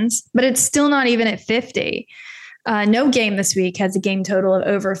Texans, but it's still not even at 50. No game this week has a game total of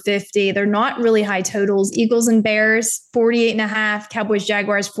over 50. They're not really high totals. Eagles and Bears, 48.5. Cowboys,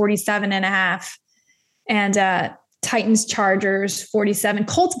 Jaguars, 47.5. And Titans, Chargers, 47.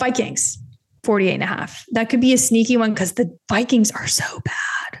 Colts, Vikings, 48.5. That could be a sneaky one because the Vikings are so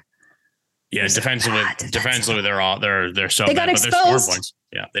bad. Yeah, defensively, they're so they bad. got exposed.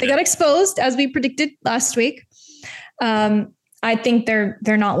 Yeah, they got exposed as we predicted last week. I think they're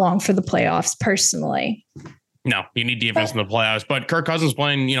not long for the playoffs personally. No, you need defense in the playoffs, but Kirk Cousins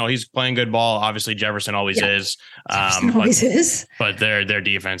playing, he's playing good ball. Obviously Jefferson always is. But their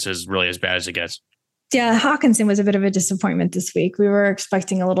defense is really as bad as it gets. Yeah. Hawkinson was a bit of a disappointment this week. We were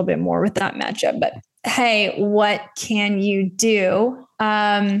expecting a little bit more with that matchup, but hey, what can you do?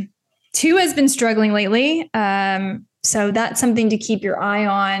 Tua has been struggling lately. So that's something to keep your eye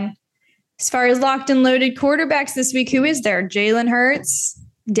on. As far as locked and loaded quarterbacks this week, who is there? Jalen Hurts,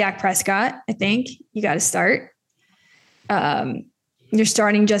 Dak Prescott, I think you got to start. You're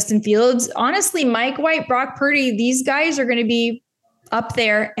starting Justin Fields. Honestly, Mike White, Brock Purdy, these guys are going to be up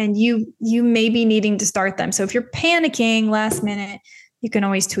there and you may be needing to start them. So if you're panicking last minute, you can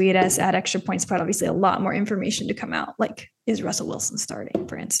always tweet us at Extra Points, but obviously a lot more information to come out. Like, is Russell Wilson starting,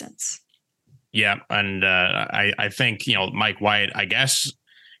 for instance? Yeah. And I think, Mike White, I guess,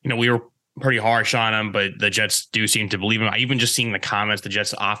 we were pretty harsh on him, but the Jets do seem to believe him. I even just seeing the comments the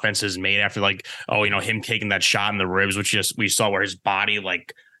Jets offense has made after him taking that shot in the ribs, which we saw where his body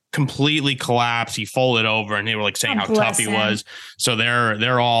like completely collapsed. He folded over and they were like saying how tough he was. So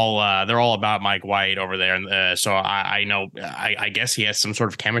they're all about Mike White over there. And so I know, I guess he has some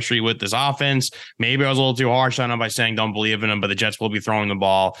sort of chemistry with this offense. Maybe I was a little too harsh on him by saying don't believe in him, but the Jets will be throwing the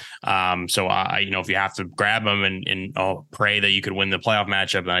ball. So if you have to grab him and pray that you could win the playoff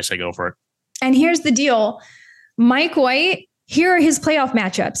matchup, then I say go for it. And here's the deal. Mike White, here are his playoff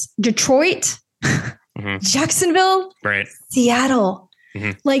matchups. Detroit, Jacksonville, right. Seattle.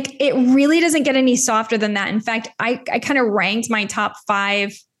 Mm-hmm. Like, it really doesn't get any softer than that. In fact, I kind of ranked my top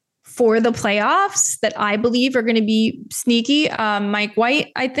 5 for the playoffs that I believe are going to be sneaky. Mike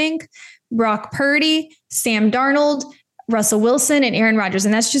White, I think, Brock Purdy, Sam Darnold, Russell Wilson, and Aaron Rodgers.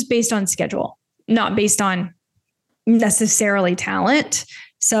 And that's just based on schedule, not based on necessarily talent.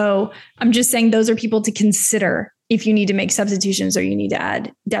 So I'm just saying those are people to consider if you need to make substitutions or you need to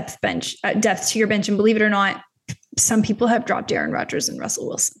add depth to your bench. And believe it or not, some people have dropped Aaron Rodgers and Russell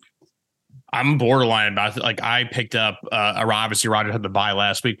Wilson. I'm borderline about it. Like, I picked up obviously Rodgers had the bye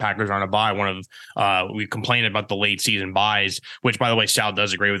last week. Packers are on a bye. We complained about the late season buys, which, by the way, Sal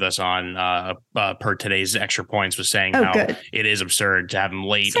does agree with us on per today's Extra Points, was saying it is absurd to have him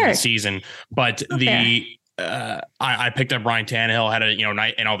late in the season. But I picked up Ryan Tannehill, had a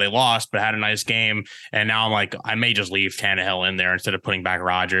night, they lost, but had a nice game. And now I'm like, I may just leave Tannehill in there instead of putting back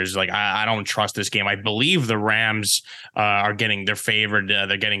Rodgers. Like, I don't trust this game. I believe the Rams are getting their favored.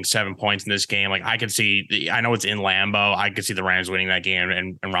 They're getting 7 points in this game. Like, I know it's in Lambeau. I could see the Rams winning that game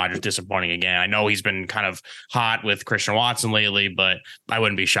and Rodgers disappointing again. I know he's been kind of hot with Christian Watson lately, but I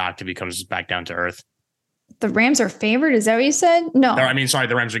wouldn't be shocked if he comes back down to earth. The Rams are favored. Is that what you said? No, I mean, sorry.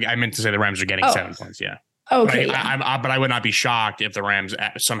 I meant to say the Rams are getting 7 points. Yeah. Okay. But I would not be shocked if the Rams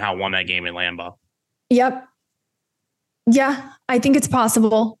somehow won that game in Lambeau. Yep. Yeah, I think it's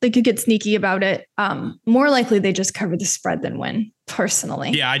possible. They could get sneaky about it. More likely they just cover the spread than win,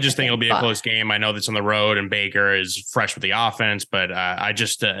 personally. Yeah, I just think it'll be a close game. I know that's on the road and Baker is fresh with the offense, but I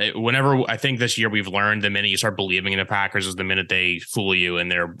think this year we've learned the minute you start believing in the Packers is the minute they fool you and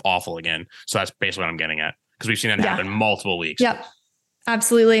they're awful again. So that's basically what I'm getting at, because we've seen that happen multiple weeks. Yep.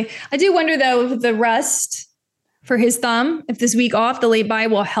 Absolutely. I do wonder, though, if the rest for his thumb, if this week off, the late bye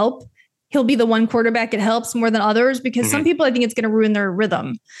will help. He'll be the one quarterback it helps more than others, because some people, I think it's going to ruin their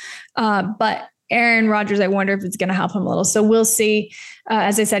rhythm. But Aaron Rodgers, I wonder if it's going to help him a little. So we'll see.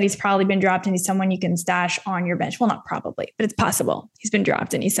 As I said, he's probably been dropped and he's someone you can stash on your bench. Well, not probably, but it's possible. He's been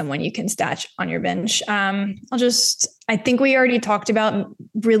dropped and he's someone you can stash on your bench. I think we already talked about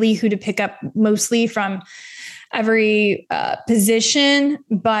really who to pick up mostly from every position,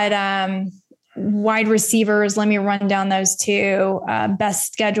 but wide receivers, let me run down those two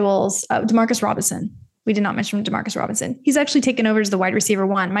best schedules. Demarcus Robinson. We did not mention Demarcus Robinson. He's actually taken over as the wide receiver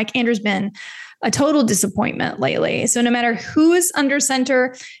one. Mike Andrews been a total disappointment lately. So no matter who is under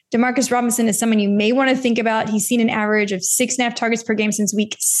center, Demarcus Robinson is someone you may want to think about. He's seen an average of 6.5 targets per game since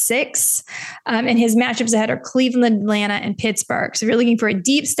week 6. And his matchups ahead are Cleveland, Atlanta, and Pittsburgh. So if you're looking for a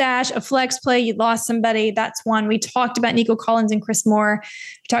deep stash, a flex play, you lost somebody, that's one. We talked about Nico Collins and Chris Moore.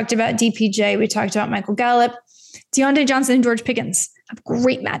 We talked about DPJ. We talked about Michael Gallup. Deontay Johnson and George Pickens have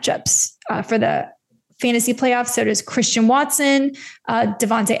great matchups for the fantasy playoffs. So does Christian Watson,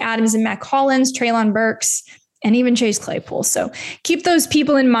 Devontae Adams and Matt Collins, Treylon Burks, and even Chase Claypool. So keep those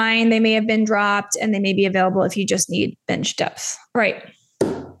people in mind. They may have been dropped and they may be available if you just need bench depth. All right.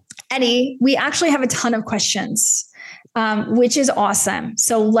 Eddie, we actually have a ton of questions, which is awesome.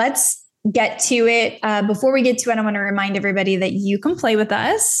 So let's get to it. Before we get to it, I want to remind everybody that you can play with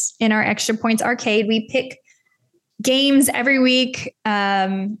us in our Extra Points Arcade. We pick games every week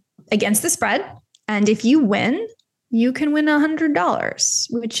against the spread. And if you win, you can win $100,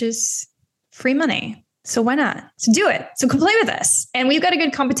 which is free money. So why not? So do it. So come play with us. And we've got a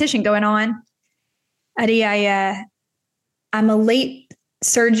good competition going on. Eddie, I'm a late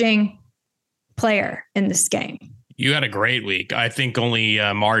surging player in this game. You had a great week. I think only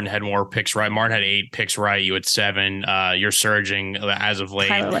Martin had more picks right. Martin had 8 picks right. You had 7. You're surging as of late.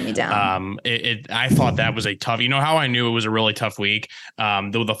 Tyler let me down. I thought that was a tough. You know how I knew it was a really tough week?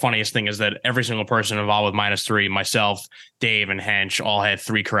 The funniest thing is that every single person involved with -3, myself, Dave, and Hench all had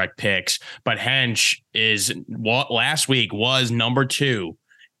 3 correct picks. But Hench is what last week was number 2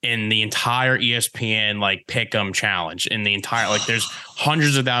 in the entire ESPN pick'em challenge. In the entire there's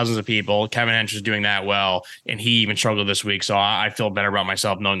hundreds of thousands of people. Kevin Hench is doing that well, and he even struggled this week. So I feel better about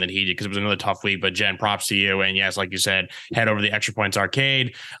myself knowing that he did, because it was another tough week. But Jen, props to you. And yes, like you said, head over to the Extra Points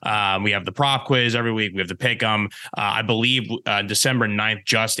Arcade. We have the prop quiz every week. We have the pick'em. I believe December 9th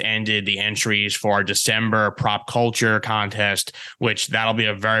just ended the entries for our December prop culture contest, which that'll be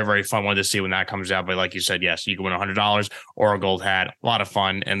a very, very fun one to see when that comes out. But like you said, yes, you can win $100 or a gold hat. A lot of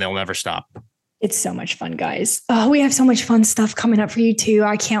fun, and they'll never stop. It's so much fun, guys. Oh, we have so much fun stuff coming up for you too.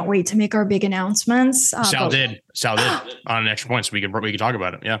 I can't wait to make our big announcements. Sal did on Extra Points. We can talk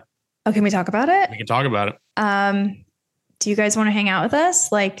about it. Yeah. Oh, can we talk about it? We can talk about it. Do you guys want to hang out with us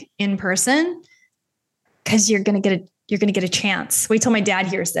in person? Because you're gonna get a chance. Wait till my dad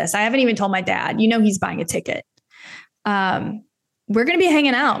hears this. I haven't even told my dad. He's buying a ticket. We're gonna be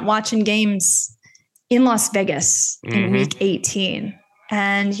hanging out, watching games in Las Vegas in week 18.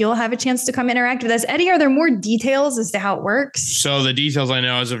 And you'll have a chance to come interact with us. Eddie, are there more details as to how it works? So the details I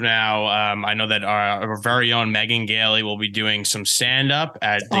know as of now, I know that our very own Megan Gailey will be doing some stand-up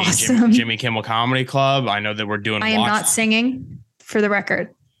at the Jimmy Kimmel Comedy Club. I know that we're doing. I am not singing, for the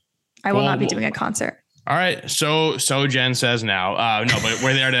record. I will not be doing a concert. All right. So Jen says now, no, but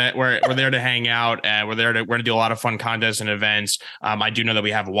we're there to hang out, and we're going to do a lot of fun contests and events. I do know that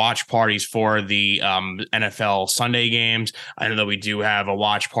we have watch parties for the NFL Sunday games. I know that we do have a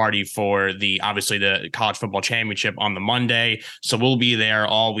watch party for obviously the college football championship on the Monday. So we'll be there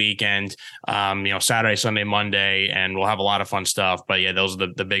all weekend, Saturday, Sunday, Monday, and we'll have a lot of fun stuff. But yeah, those are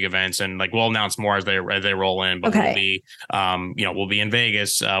the big events, and we'll announce more as they roll in. But we'll be, we'll be in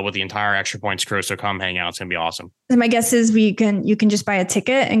Vegas with the entire Extra Points crew. So come hang out. It's gonna be awesome. And my guess is you can just buy a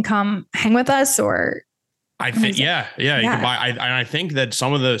ticket and come hang with us, or I think you can buy. I think that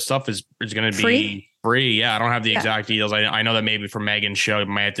some of the stuff is going to be free. Yeah, I don't have the exact details. I know that maybe for Megan's show, you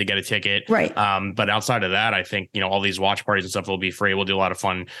might have to get a ticket. Right. But outside of that, I think all these watch parties and stuff will be free. We'll do a lot of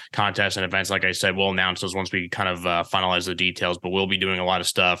fun contests and events. Like I said, we'll announce those once we kind of finalize the details. But we'll be doing a lot of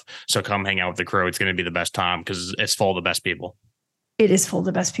stuff. So come hang out with the crew. It's going to be the best time because it's full of the best people. It is full of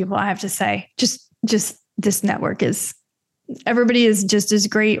the best people, I have to say. Just this network everybody is just as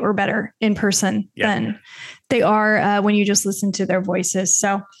great or better in person than they are when you just listen to their voices.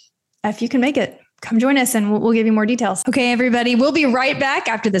 So if you can make it, come join us and we'll give you more details. Okay, everybody, we'll be right back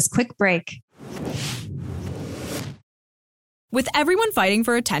after this quick break. With everyone fighting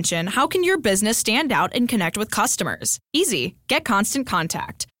for attention, how can your business stand out and connect with customers? Easy. Get Constant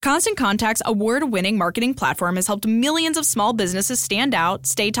Contact. Constant Contact's award-winning marketing platform has helped millions of small businesses stand out,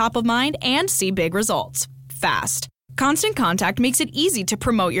 stay top of mind, and see big results fast. Constant Contact makes it easy to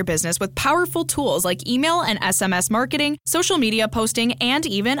promote your business with powerful tools like email and SMS marketing, social media posting, and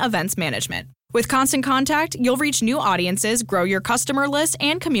even events management. With Constant Contact, you'll reach new audiences, grow your customer list,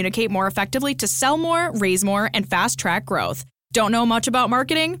 and communicate more effectively to sell more, raise more, and fast-track growth. Don't know much about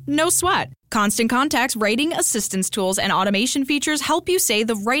marketing? No sweat. Constant Contact's writing assistance tools and automation features help you say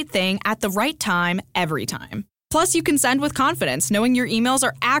the right thing at the right time, every time. Plus, you can send with confidence, knowing your emails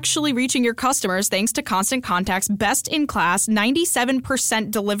are actually reaching your customers thanks to Constant Contact's best-in-class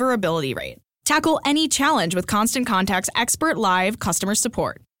 97% deliverability rate. Tackle any challenge with Constant Contact's expert live customer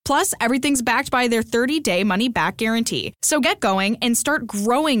support. Plus, everything's backed by their 30-day money-back guarantee. So get going and start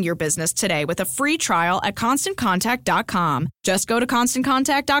growing your business today with a free trial at ConstantContact.com. Just go to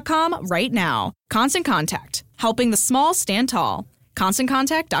ConstantContact.com right now. Constant Contact, helping the small stand tall.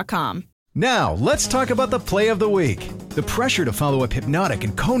 ConstantContact.com. Now, let's talk about the play of the week. The pressure to follow up Hypnotic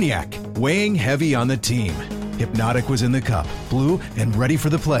and Cognac, weighing heavy on the team. Hypnotic was in the cup, blue, and ready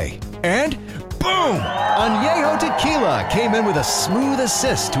for the play. And boom! Añejo Tequila came in with a smooth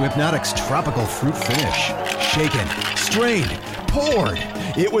assist to Hypnotic's tropical fruit finish. Shaken, strained, poured.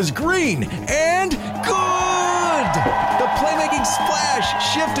 It was green and good! The playmaking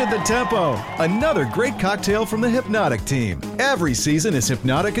splash shifted the tempo. Another great cocktail from the Hypnotic team. Every season is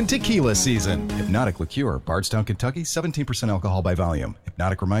Hypnotic and Tequila season. Hypnotic Liqueur, Bardstown, Kentucky, 17% alcohol by volume.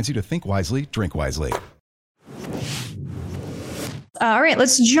 Hypnotic reminds you to think wisely, drink wisely. All right,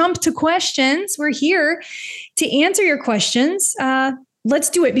 let's jump to questions. We're here to answer your questions. Let's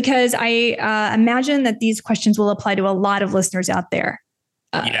do it because I imagine that these questions will apply to a lot of listeners out there.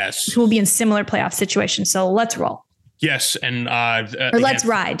 Yes. Who will be in similar playoff situations. So let's roll. Yes, and let's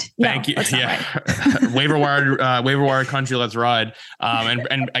ride. Thank you. Yeah, waiver wire country. Let's ride.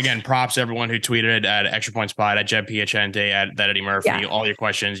 And again, props to everyone who tweeted at Extra Point Spot, at Jeb Piacente, at that Eddie Murphy. Yeah. All your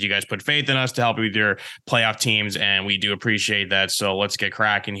questions, you guys put faith in us to help you with your playoff teams, and we do appreciate that. So let's get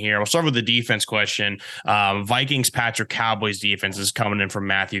cracking here. We'll start with the defense question. Vikings, Patrick, Cowboys defense is coming in from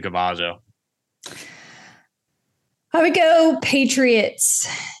Matthew Cavazzo. I would go Patriots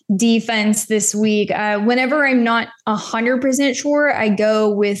defense this week. Whenever I'm not 100% sure, I go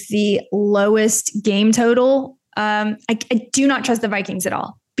with the lowest game total. I do not trust the Vikings at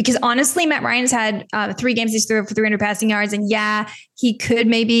all because honestly, Matt Ryan's had 3 games he's threw for 300 passing yards, and yeah, he could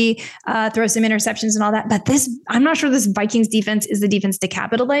maybe throw some interceptions and all that. But I'm not sure this Vikings defense is the defense to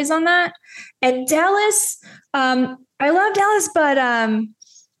capitalize on that. And Dallas, I love Dallas, but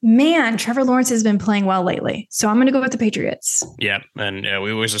man, Trevor Lawrence has been playing well lately. So I'm going to go with the Patriots. Yeah. And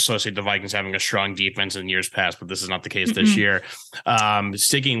we always associate the Vikings having a strong defense in years past, but this is not the case this year.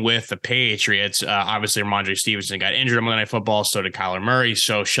 Sticking with the Patriots, obviously Ramondre Stevenson got injured on Monday Night Football. So did Kyler Murray.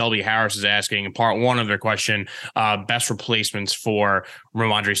 So Shelby Harris is asking in part 1 of their question, best replacements for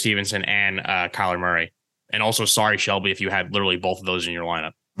Ramondre Stevenson and Kyler Murray. And also, sorry, Shelby, if you had literally both of those in your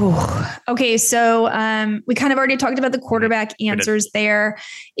lineup. Ooh. Okay, so we kind of already talked about the quarterback answers there.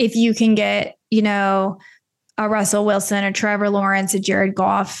 If you can get, a Russell Wilson, a Trevor Lawrence, a Jared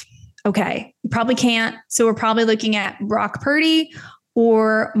Goff, okay, you probably can't. So we're probably looking at Brock Purdy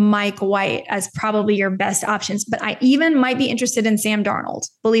or Mike White as probably your best options. But I even might be interested in Sam Darnold,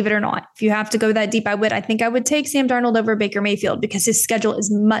 believe it or not. If you have to go that deep, I think I would take Sam Darnold over Baker Mayfield because his schedule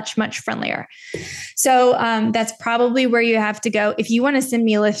is much, much friendlier. So that's probably where you have to go. If you want to send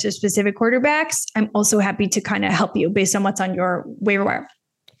me a list of specific quarterbacks, I'm also happy to kind of help you based on what's on your waiver wire.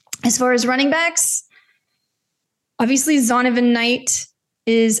 As far as running backs, obviously Zonovan Knight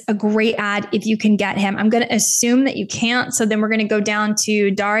is a great ad if you can get him. I'm going to assume that you can't. So then we're going to go down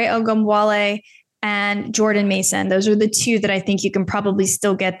to Dare Ogunbowale and Jordan Mason. Those are the 2 that I think you can probably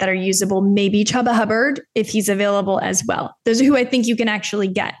still get that are usable. Maybe Chuba Hubbard if he's available as well. Those are who I think you can actually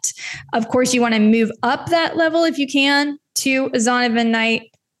get. Of course, you want to move up that level if you can to Zonovan Knight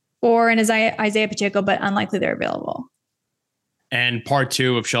or an Isaiah Pacheco, but unlikely they're available. And part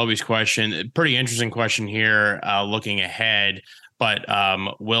 2 of Shelby's question, pretty interesting question here, looking ahead. But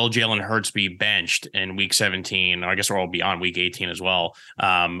will Jalen Hurts be benched in week 17? Or I guess we're all beyond week 18 as well,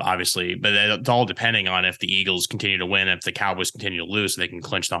 obviously. But it's all depending on if the Eagles continue to win, if the Cowboys continue to lose, so they can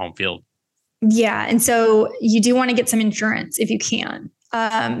clinch the home field. Yeah. And so you do want to get some insurance if you can.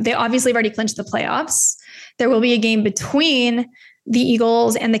 They obviously have already clinched the playoffs. There will be a game between the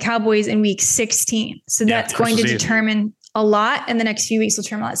Eagles and the Cowboys in week 16. So that's going to determine a lot, and the next few weeks will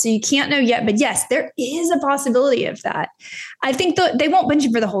determine a lot. So you can't know yet, but yes, there is a possibility of that. I think they won't bench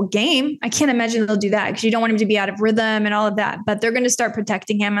him for the whole game. I can't imagine they'll do that because you don't want him to be out of rhythm and all of that, but they're going to start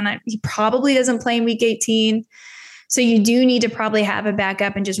protecting him. And he probably doesn't play in week 18. So you do need to probably have a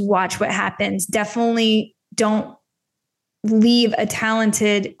backup and just watch what happens. Definitely don't leave a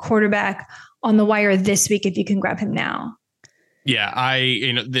talented quarterback on the wire this week if you can grab him now. Yeah,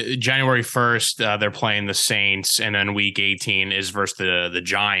 January 1st, they're playing the Saints, and then week 18 is versus the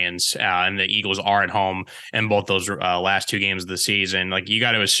Giants, and the Eagles are at home in both those last two games of the season. Like, you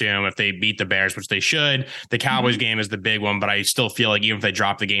got to assume if they beat the Bears, which they should, the Cowboys game is the big one, but I still feel like even if they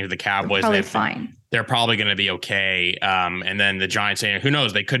drop the game to the Cowboys, they're probably going to be okay. And then the Giants, who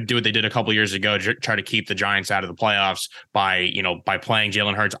knows, they could do what they did a couple years ago, try to keep the Giants out of the playoffs by playing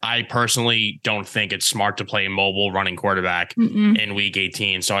Jalen Hurts. I personally don't think it's smart to play a mobile running quarterback in week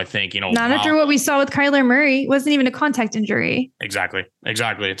 18. So I think, not after what we saw with Kyler Murray. It wasn't even a contact injury. Exactly.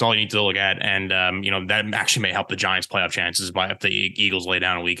 It's all you need to look at. And, that actually may help the Giants playoff chances if the Eagles lay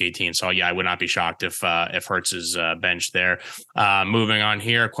down in week 18. So yeah, I would not be shocked if Hurts is benched there. Moving on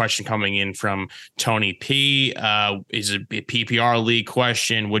here, a question coming in from Tony P. Is a PPR league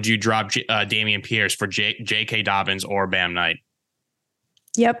question. Would you drop Dameon Pierce for J.K. Dobbins or Bam Knight?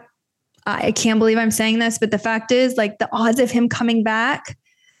 Yep. I can't believe I'm saying this, but the fact is, like, the odds of him coming back,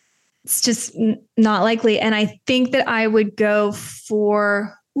 it's just not likely. And I think that I would go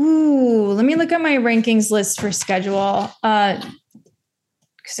for, let me look at my rankings list for schedule. Because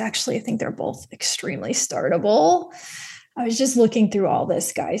actually, I think they're both extremely startable. I was just looking through all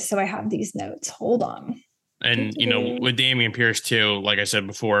this, guys, so I have these notes. Hold on. And, with Dameon Pierce, too, like I said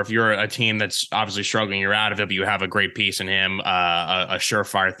before, if you're a team that's obviously struggling, you're out of it, but you have a great piece in him, a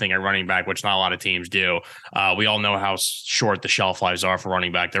surefire thing at running back, which not a lot of teams do. We all know how short the shelf lives are for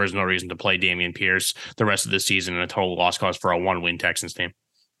running back. There is no reason to play Dameon Pierce the rest of the season in a total loss cause for a 1-win Texans team.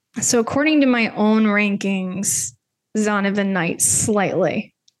 So according to my own rankings, Zonovan Knight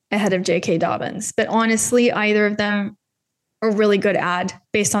slightly ahead of J.K. Dobbins. But honestly, either of them a really good ad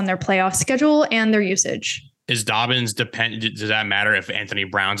based on their playoff schedule and their usage. Is Dobbins does that matter if Anthony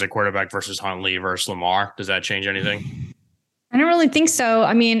Brown's at quarterback versus Huntley versus Lamar? Does that change anything? I don't really think so.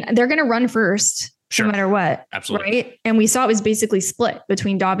 I mean, they're going to run first, no matter what. Absolutely. Right. And we saw it was basically split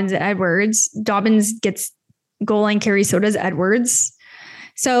between Dobbins and Edwards. Dobbins gets goal line carry, so does Edwards.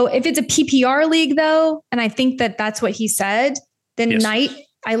 So if it's a PPR league, though, and I think that that's what he said, then Knight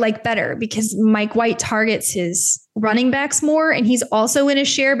I like better because Mike White targets his running backs more, and he's also in a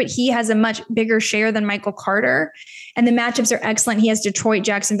share, but he has a much bigger share than Michael Carter. And the matchups are excellent. He has Detroit,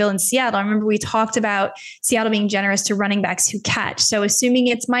 Jacksonville, and Seattle. I remember we talked about Seattle being generous to running backs who catch. So assuming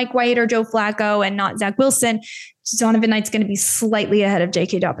it's Mike White or Joe Flacco and not Zach Wilson, Zonovan Knight's going to be slightly ahead of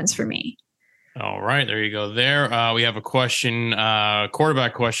J.K. Dobbins for me. All right, there you go. There we have a question,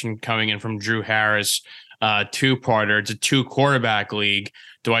 quarterback question coming in from Drew Harris. Two-parter. It's a 2-quarterback league.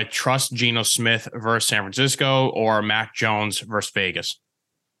 Do I trust Geno Smith versus San Francisco or Mac Jones versus Vegas?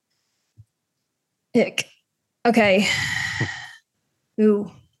 Ick. Okay.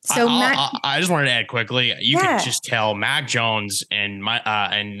 Ooh. So I just wanted to add quickly. You can just tell Mac Jones and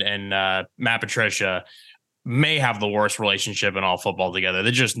Matt Patricia may have the worst relationship in all football together.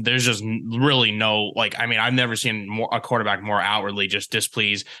 There's just really no, I've never seen a quarterback more outwardly just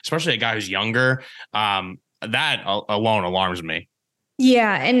displeased, especially a guy who's younger. That alone alarms me.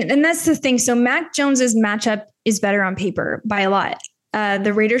 Yeah. And that's the thing. So Mac Jones's matchup is better on paper by a lot.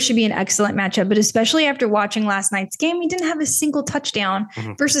 The Raiders should be an excellent matchup, but especially after watching last night's game, he didn't have a single touchdown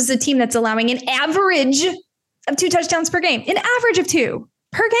versus a team that's allowing an average of 2 touchdowns per game, an average of 2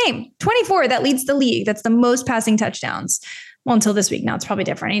 per game, 24. That leads the league. That's the most passing touchdowns. Well, until this week. Now it's probably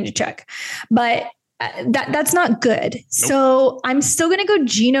different. I need to check, but that's not good. Nope. So I'm still going to go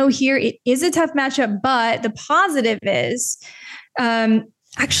Geno here. It is a tough matchup, but the positive is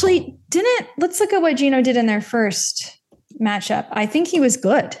let's look at what Geno did in their first matchup. I think he was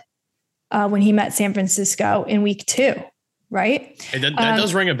good when he met San Francisco in week 2. Right. That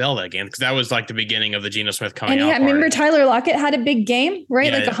does ring a bell, that game, because that was like the beginning of the Geno Smith coming out. And remember Tyler Lockett had a big game,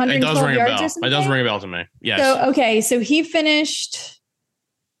 right? Yeah, like 112 yards or something. It does ring a bell to me. Yes. So he finished.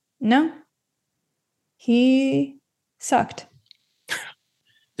 No, he sucked.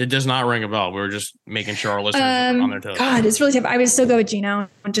 It does not ring a bell. We were just making sure our listeners are on their toes. God, it's really tough. I would still go with Geno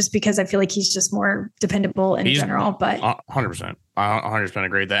just because I feel like he's just more dependable in general. But 100%. I 100%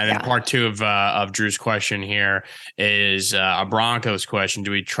 agree with that. And then part 2 of Drew's question here is a Broncos question.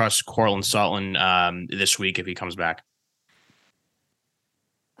 Do we trust Courtland Sutton this week if he comes back?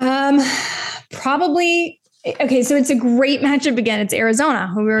 Probably. Okay, so it's a great matchup again. It's Arizona,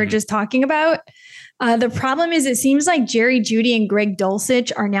 who we were just talking about. The problem is it seems like Jerry Jeudy and Greg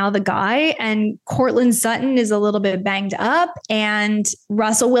Dulcich are now the guy, and Courtland Sutton is a little bit banged up, and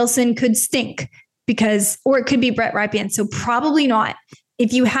Russell Wilson could stink or it could be Brett Rypien. So probably not.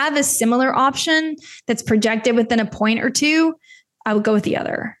 If you have a similar option that's projected within a point or 2, I would go with the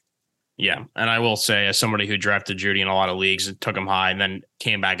other. Yeah. And I will say, as somebody who drafted Jeudy in a lot of leagues and took him high and then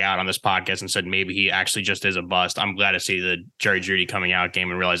came back out on this podcast and said maybe he actually just is a bust, I'm glad to see the Jerry Jeudy coming out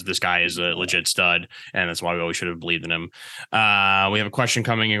game and realize this guy is a legit stud. And that's why we always should have believed in him. We have a question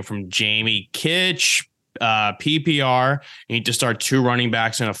coming in from Jamie Kitch. PPR, you need to start 2 running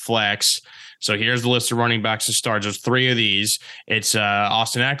backs in a flex. So here's the list of running backs to start. There's 3 of these. It's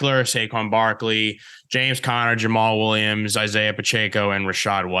Austin Eckler, Saquon Barkley, James Conner, Jamal Williams, Isaiah Pacheco, and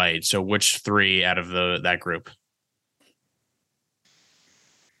Rachaad White. So which 3 out of that group?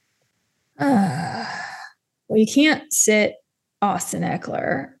 Well, you can't sit Austin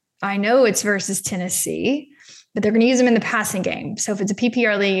Eckler. I know it's versus Tennessee, but they're going to use him in the passing game. So if it's a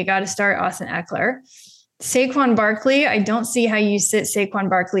PPR league, you got to start Austin Eckler. Saquon Barkley, I don't see how you sit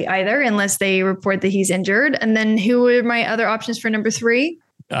Saquon Barkley either, unless they report that he's injured. And then who are my other options for number 3?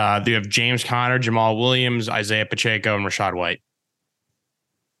 You have James Conner, Jamal Williams, Isaiah Pacheco, and Rachaad White.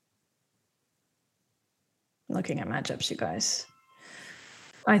 Looking at matchups, you guys.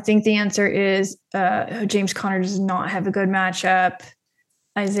 I think the answer is James Conner does not have a good matchup.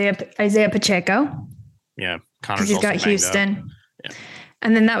 Isaiah Pacheco. Yeah, because he's got Houston. Yeah.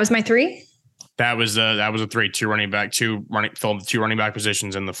 And then that was my 3. That was a 3, 2 running back, 2 running back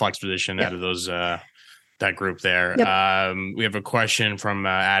positions in the flex position out of those that group there. Yep. We have a question from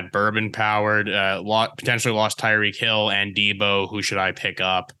at Bourbon Powered. Potentially lost Tyreek Hill and Debo. Who should I pick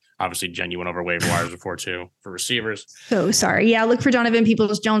up? Obviously, Jen, you went over waiver wires before too for receivers. So sorry. Yeah, look for Donovan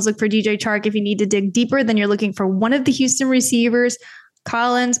Peoples-Jones. Look for DJ Chark. If you need to dig deeper, then you're looking for one of the Houston receivers,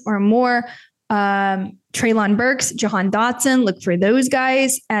 Collins or more. Treylon Burks, Jahan Dotson, look for those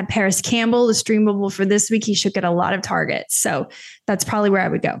guys. And Paris Campbell is streamable for this week. He should get a lot of targets. So that's probably where I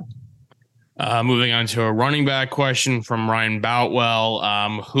would go. Moving on to a running back question from Ryan Boutwell.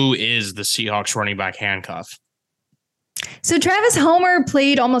 Who is the Seahawks running back handcuff? So Travis Homer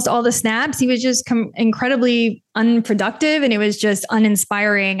played almost all the snaps. He was just incredibly unproductive and it was just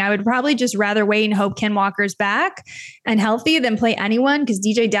uninspiring. I would probably just rather wait and hope Ken Walker's back and healthy than play anyone because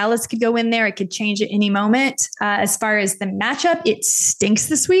DJ Dallas could go in there. It could change at any moment. As far as the matchup, it stinks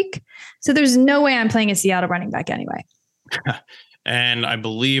this week. So there's no way I'm playing a Seattle running back anyway. And I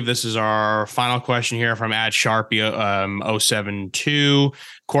believe this is our final question here from @Sharpie072.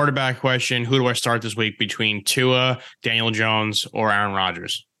 Quarterback question. Who do I start this week between Tua, Daniel Jones, or Aaron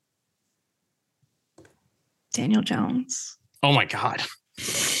Rodgers? Daniel Jones. Oh my God.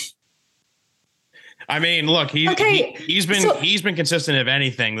 I mean, look, he's been consistent. If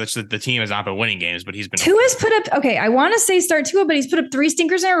anything, the team has not been winning games, but he's been. Tua's put up. Okay, I want to say start Tua, but he's put up 3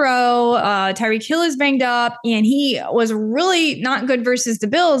 stinkers in a row. Tyreek Hill is banged up, and he was really not good versus the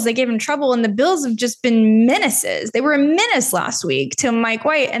Bills. They gave him trouble, and the Bills have just been menaces. They were a menace last week to Mike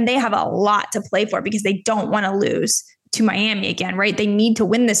White, and they have a lot to play for because they don't want to lose to Miami again, right? They need to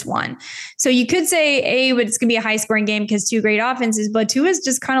win this one. So you could say, but it's going to be a high scoring game because 2 great offenses, but Tua's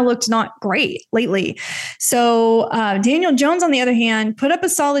just kind of looked not great lately. So Daniel Jones, on the other hand, put up a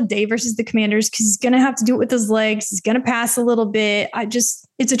solid day versus the Commanders because he's going to have to do it with his legs. He's going to pass a little bit.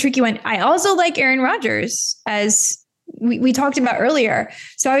 It's a tricky one. I also like Aaron Rodgers, as we talked about earlier.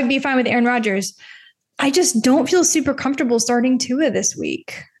 So I would be fine with Aaron Rodgers. I just don't feel super comfortable starting Tua this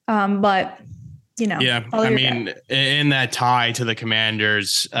week. But yeah, I mean, in that tie to the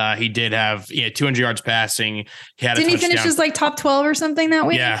Commanders, he did have 200 yards passing. Didn't he finish as like top 12 or something that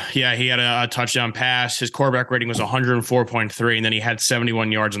week? Yeah, he had a touchdown pass. His quarterback rating was 104.3, and then he had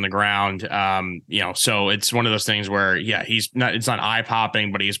 71 yards on the ground. So it's one of those things where, it's not eye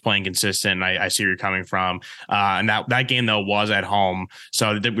popping, but he's playing consistent. And I see where you're coming from. And that game though was at home,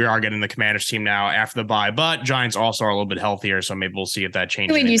 so we are getting the Commanders team now after the bye. But Giants also are a little bit healthier, so maybe we'll see if that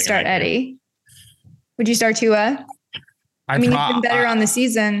changes. When do you start Eddie? Would you start Tua? He's been better on the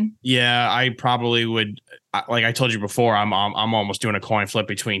season. Yeah, I probably would. Like I told you before, I'm almost doing a coin flip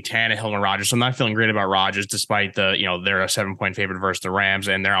between Tannehill and Rodgers. So I'm not feeling great about Rodgers, despite they're a 7-point favorite versus the Rams,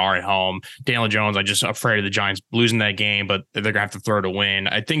 and they are at home. Daniel Jones, I'm just afraid of the Giants losing that game, but they're gonna have to throw to win.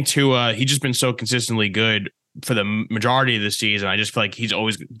 I think Tua, he's just been so consistently good for the majority of the season. I just feel like he's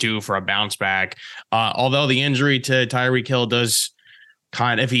always due for a bounce back. Although the injury to Tyreek Hill does.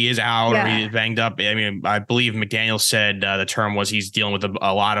 If he is out or he's banged up. I mean, I believe McDaniel said the term was he's dealing with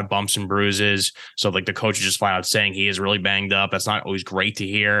a lot of bumps and bruises. So like the coach is just flat out saying he is really banged up. That's not always great to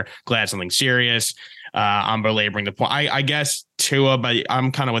hear. Glad something serious. I'm belaboring the point. I guess Tua, but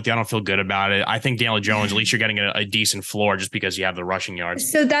I'm kind of with you. I don't feel good about it. I think Daniel Jones, at least you're getting a decent floor just because you have the rushing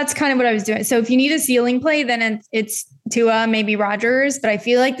yards. So that's kind of what I was doing. So if you need a ceiling play, then it's Tua, maybe Rodgers. But I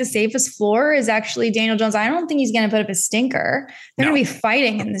feel like the safest floor is actually Daniel Jones. I don't think he's going to put up a stinker. They're going to be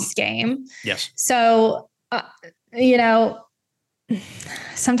fighting in this game. Yes. So,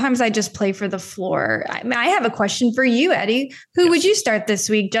 sometimes I just play for the floor. I have a question for you, Eddie. Who would you start this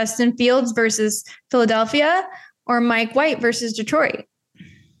week? Justin Fields versus Philadelphia or Mike White versus Detroit?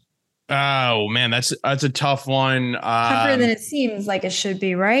 Oh man, that's a tough one. Tougher than it seems like it should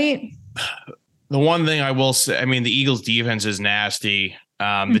be, right? The one thing I will say, I mean, the Eagles defense is nasty.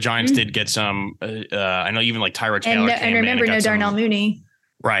 The Giants did get some, I know even like Tyrod Taylor came and remember, no Darnell Mooney.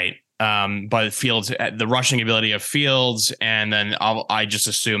 Right. But Fields, the rushing ability of Fields, and then I just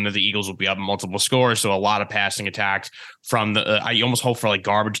assume that the Eagles will be up multiple scores. So a lot of passing attacks from I almost hope for like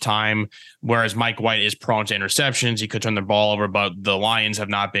garbage time, whereas Mike White is prone to interceptions. He could turn the ball over, but the Lions have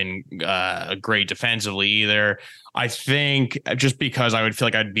not been great defensively either. I think just because I would feel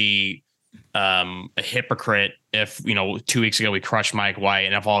like I'd be a hypocrite if 2 weeks ago we crushed Mike White,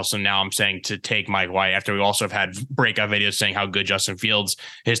 and if also now I'm saying to take Mike White after we also have had breakout videos saying how good Justin Fields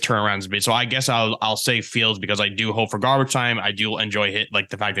his turnarounds been. So I guess I'll say Fields because I do hope for garbage time. I do enjoy like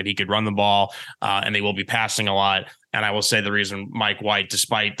the fact that he could run the ball and they will be passing a lot. And I will say the reason Mike White,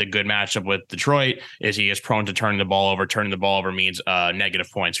 despite the good matchup with Detroit, is he is prone to turning the ball over. Turning the ball over means negative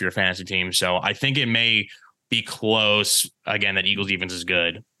points for your fantasy team. So I think it may be close. Again, that Eagles defense is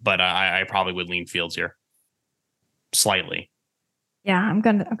good, but I probably would lean Fields here slightly. Yeah,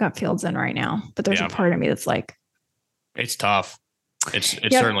 I've got Fields in right now, but there's a part of me that's like, it's tough. It's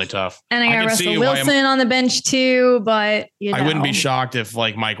certainly tough. And I got Russell Wilson on the bench too, but I wouldn't be shocked if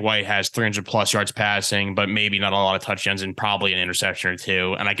like Mike White has 300 plus yards passing, but maybe not a lot of touchdowns and probably an interception or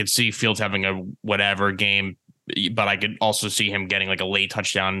two. And I could see Fields having a whatever game, but I could also see him getting like a late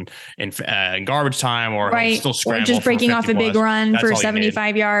touchdown in garbage time or still scramble, or just breaking off a big run for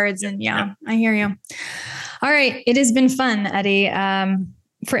 75 yards. And I hear you. All right. It has been fun, Eddie.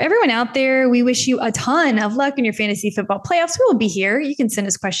 For everyone out there, we wish you a ton of luck in your fantasy football playoffs. We will be here. You can send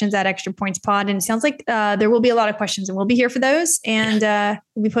us questions at Extra Points Pod. And it sounds like there will be a lot of questions, and we'll be here for those. And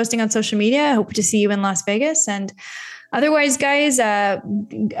we'll be posting on social media. I hope to see you in Las Vegas. And otherwise, guys,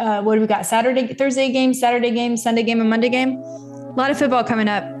 what do we got? Thursday game, Saturday game, Sunday game, and Monday game. A lot of football coming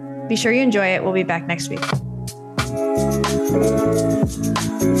up. Be sure you enjoy it. We'll be back next week.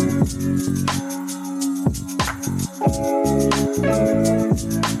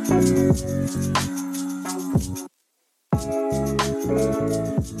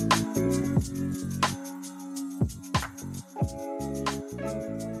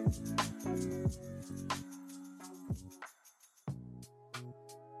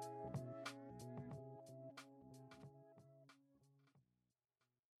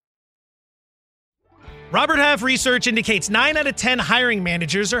 Robert Half research indicates 9 out of 10 hiring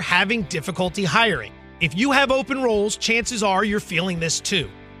managers are having difficulty hiring. If you have open roles, chances are you're feeling this too.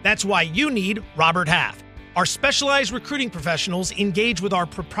 That's why you need Robert Half. Our specialized recruiting professionals engage with our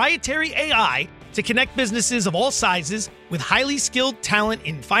proprietary AI to connect businesses of all sizes with highly skilled talent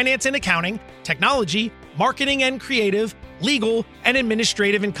in finance and accounting, technology, marketing and creative, legal, and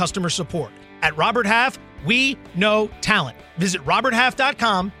administrative and customer support. At Robert Half, we know talent. Visit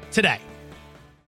roberthalf.com today.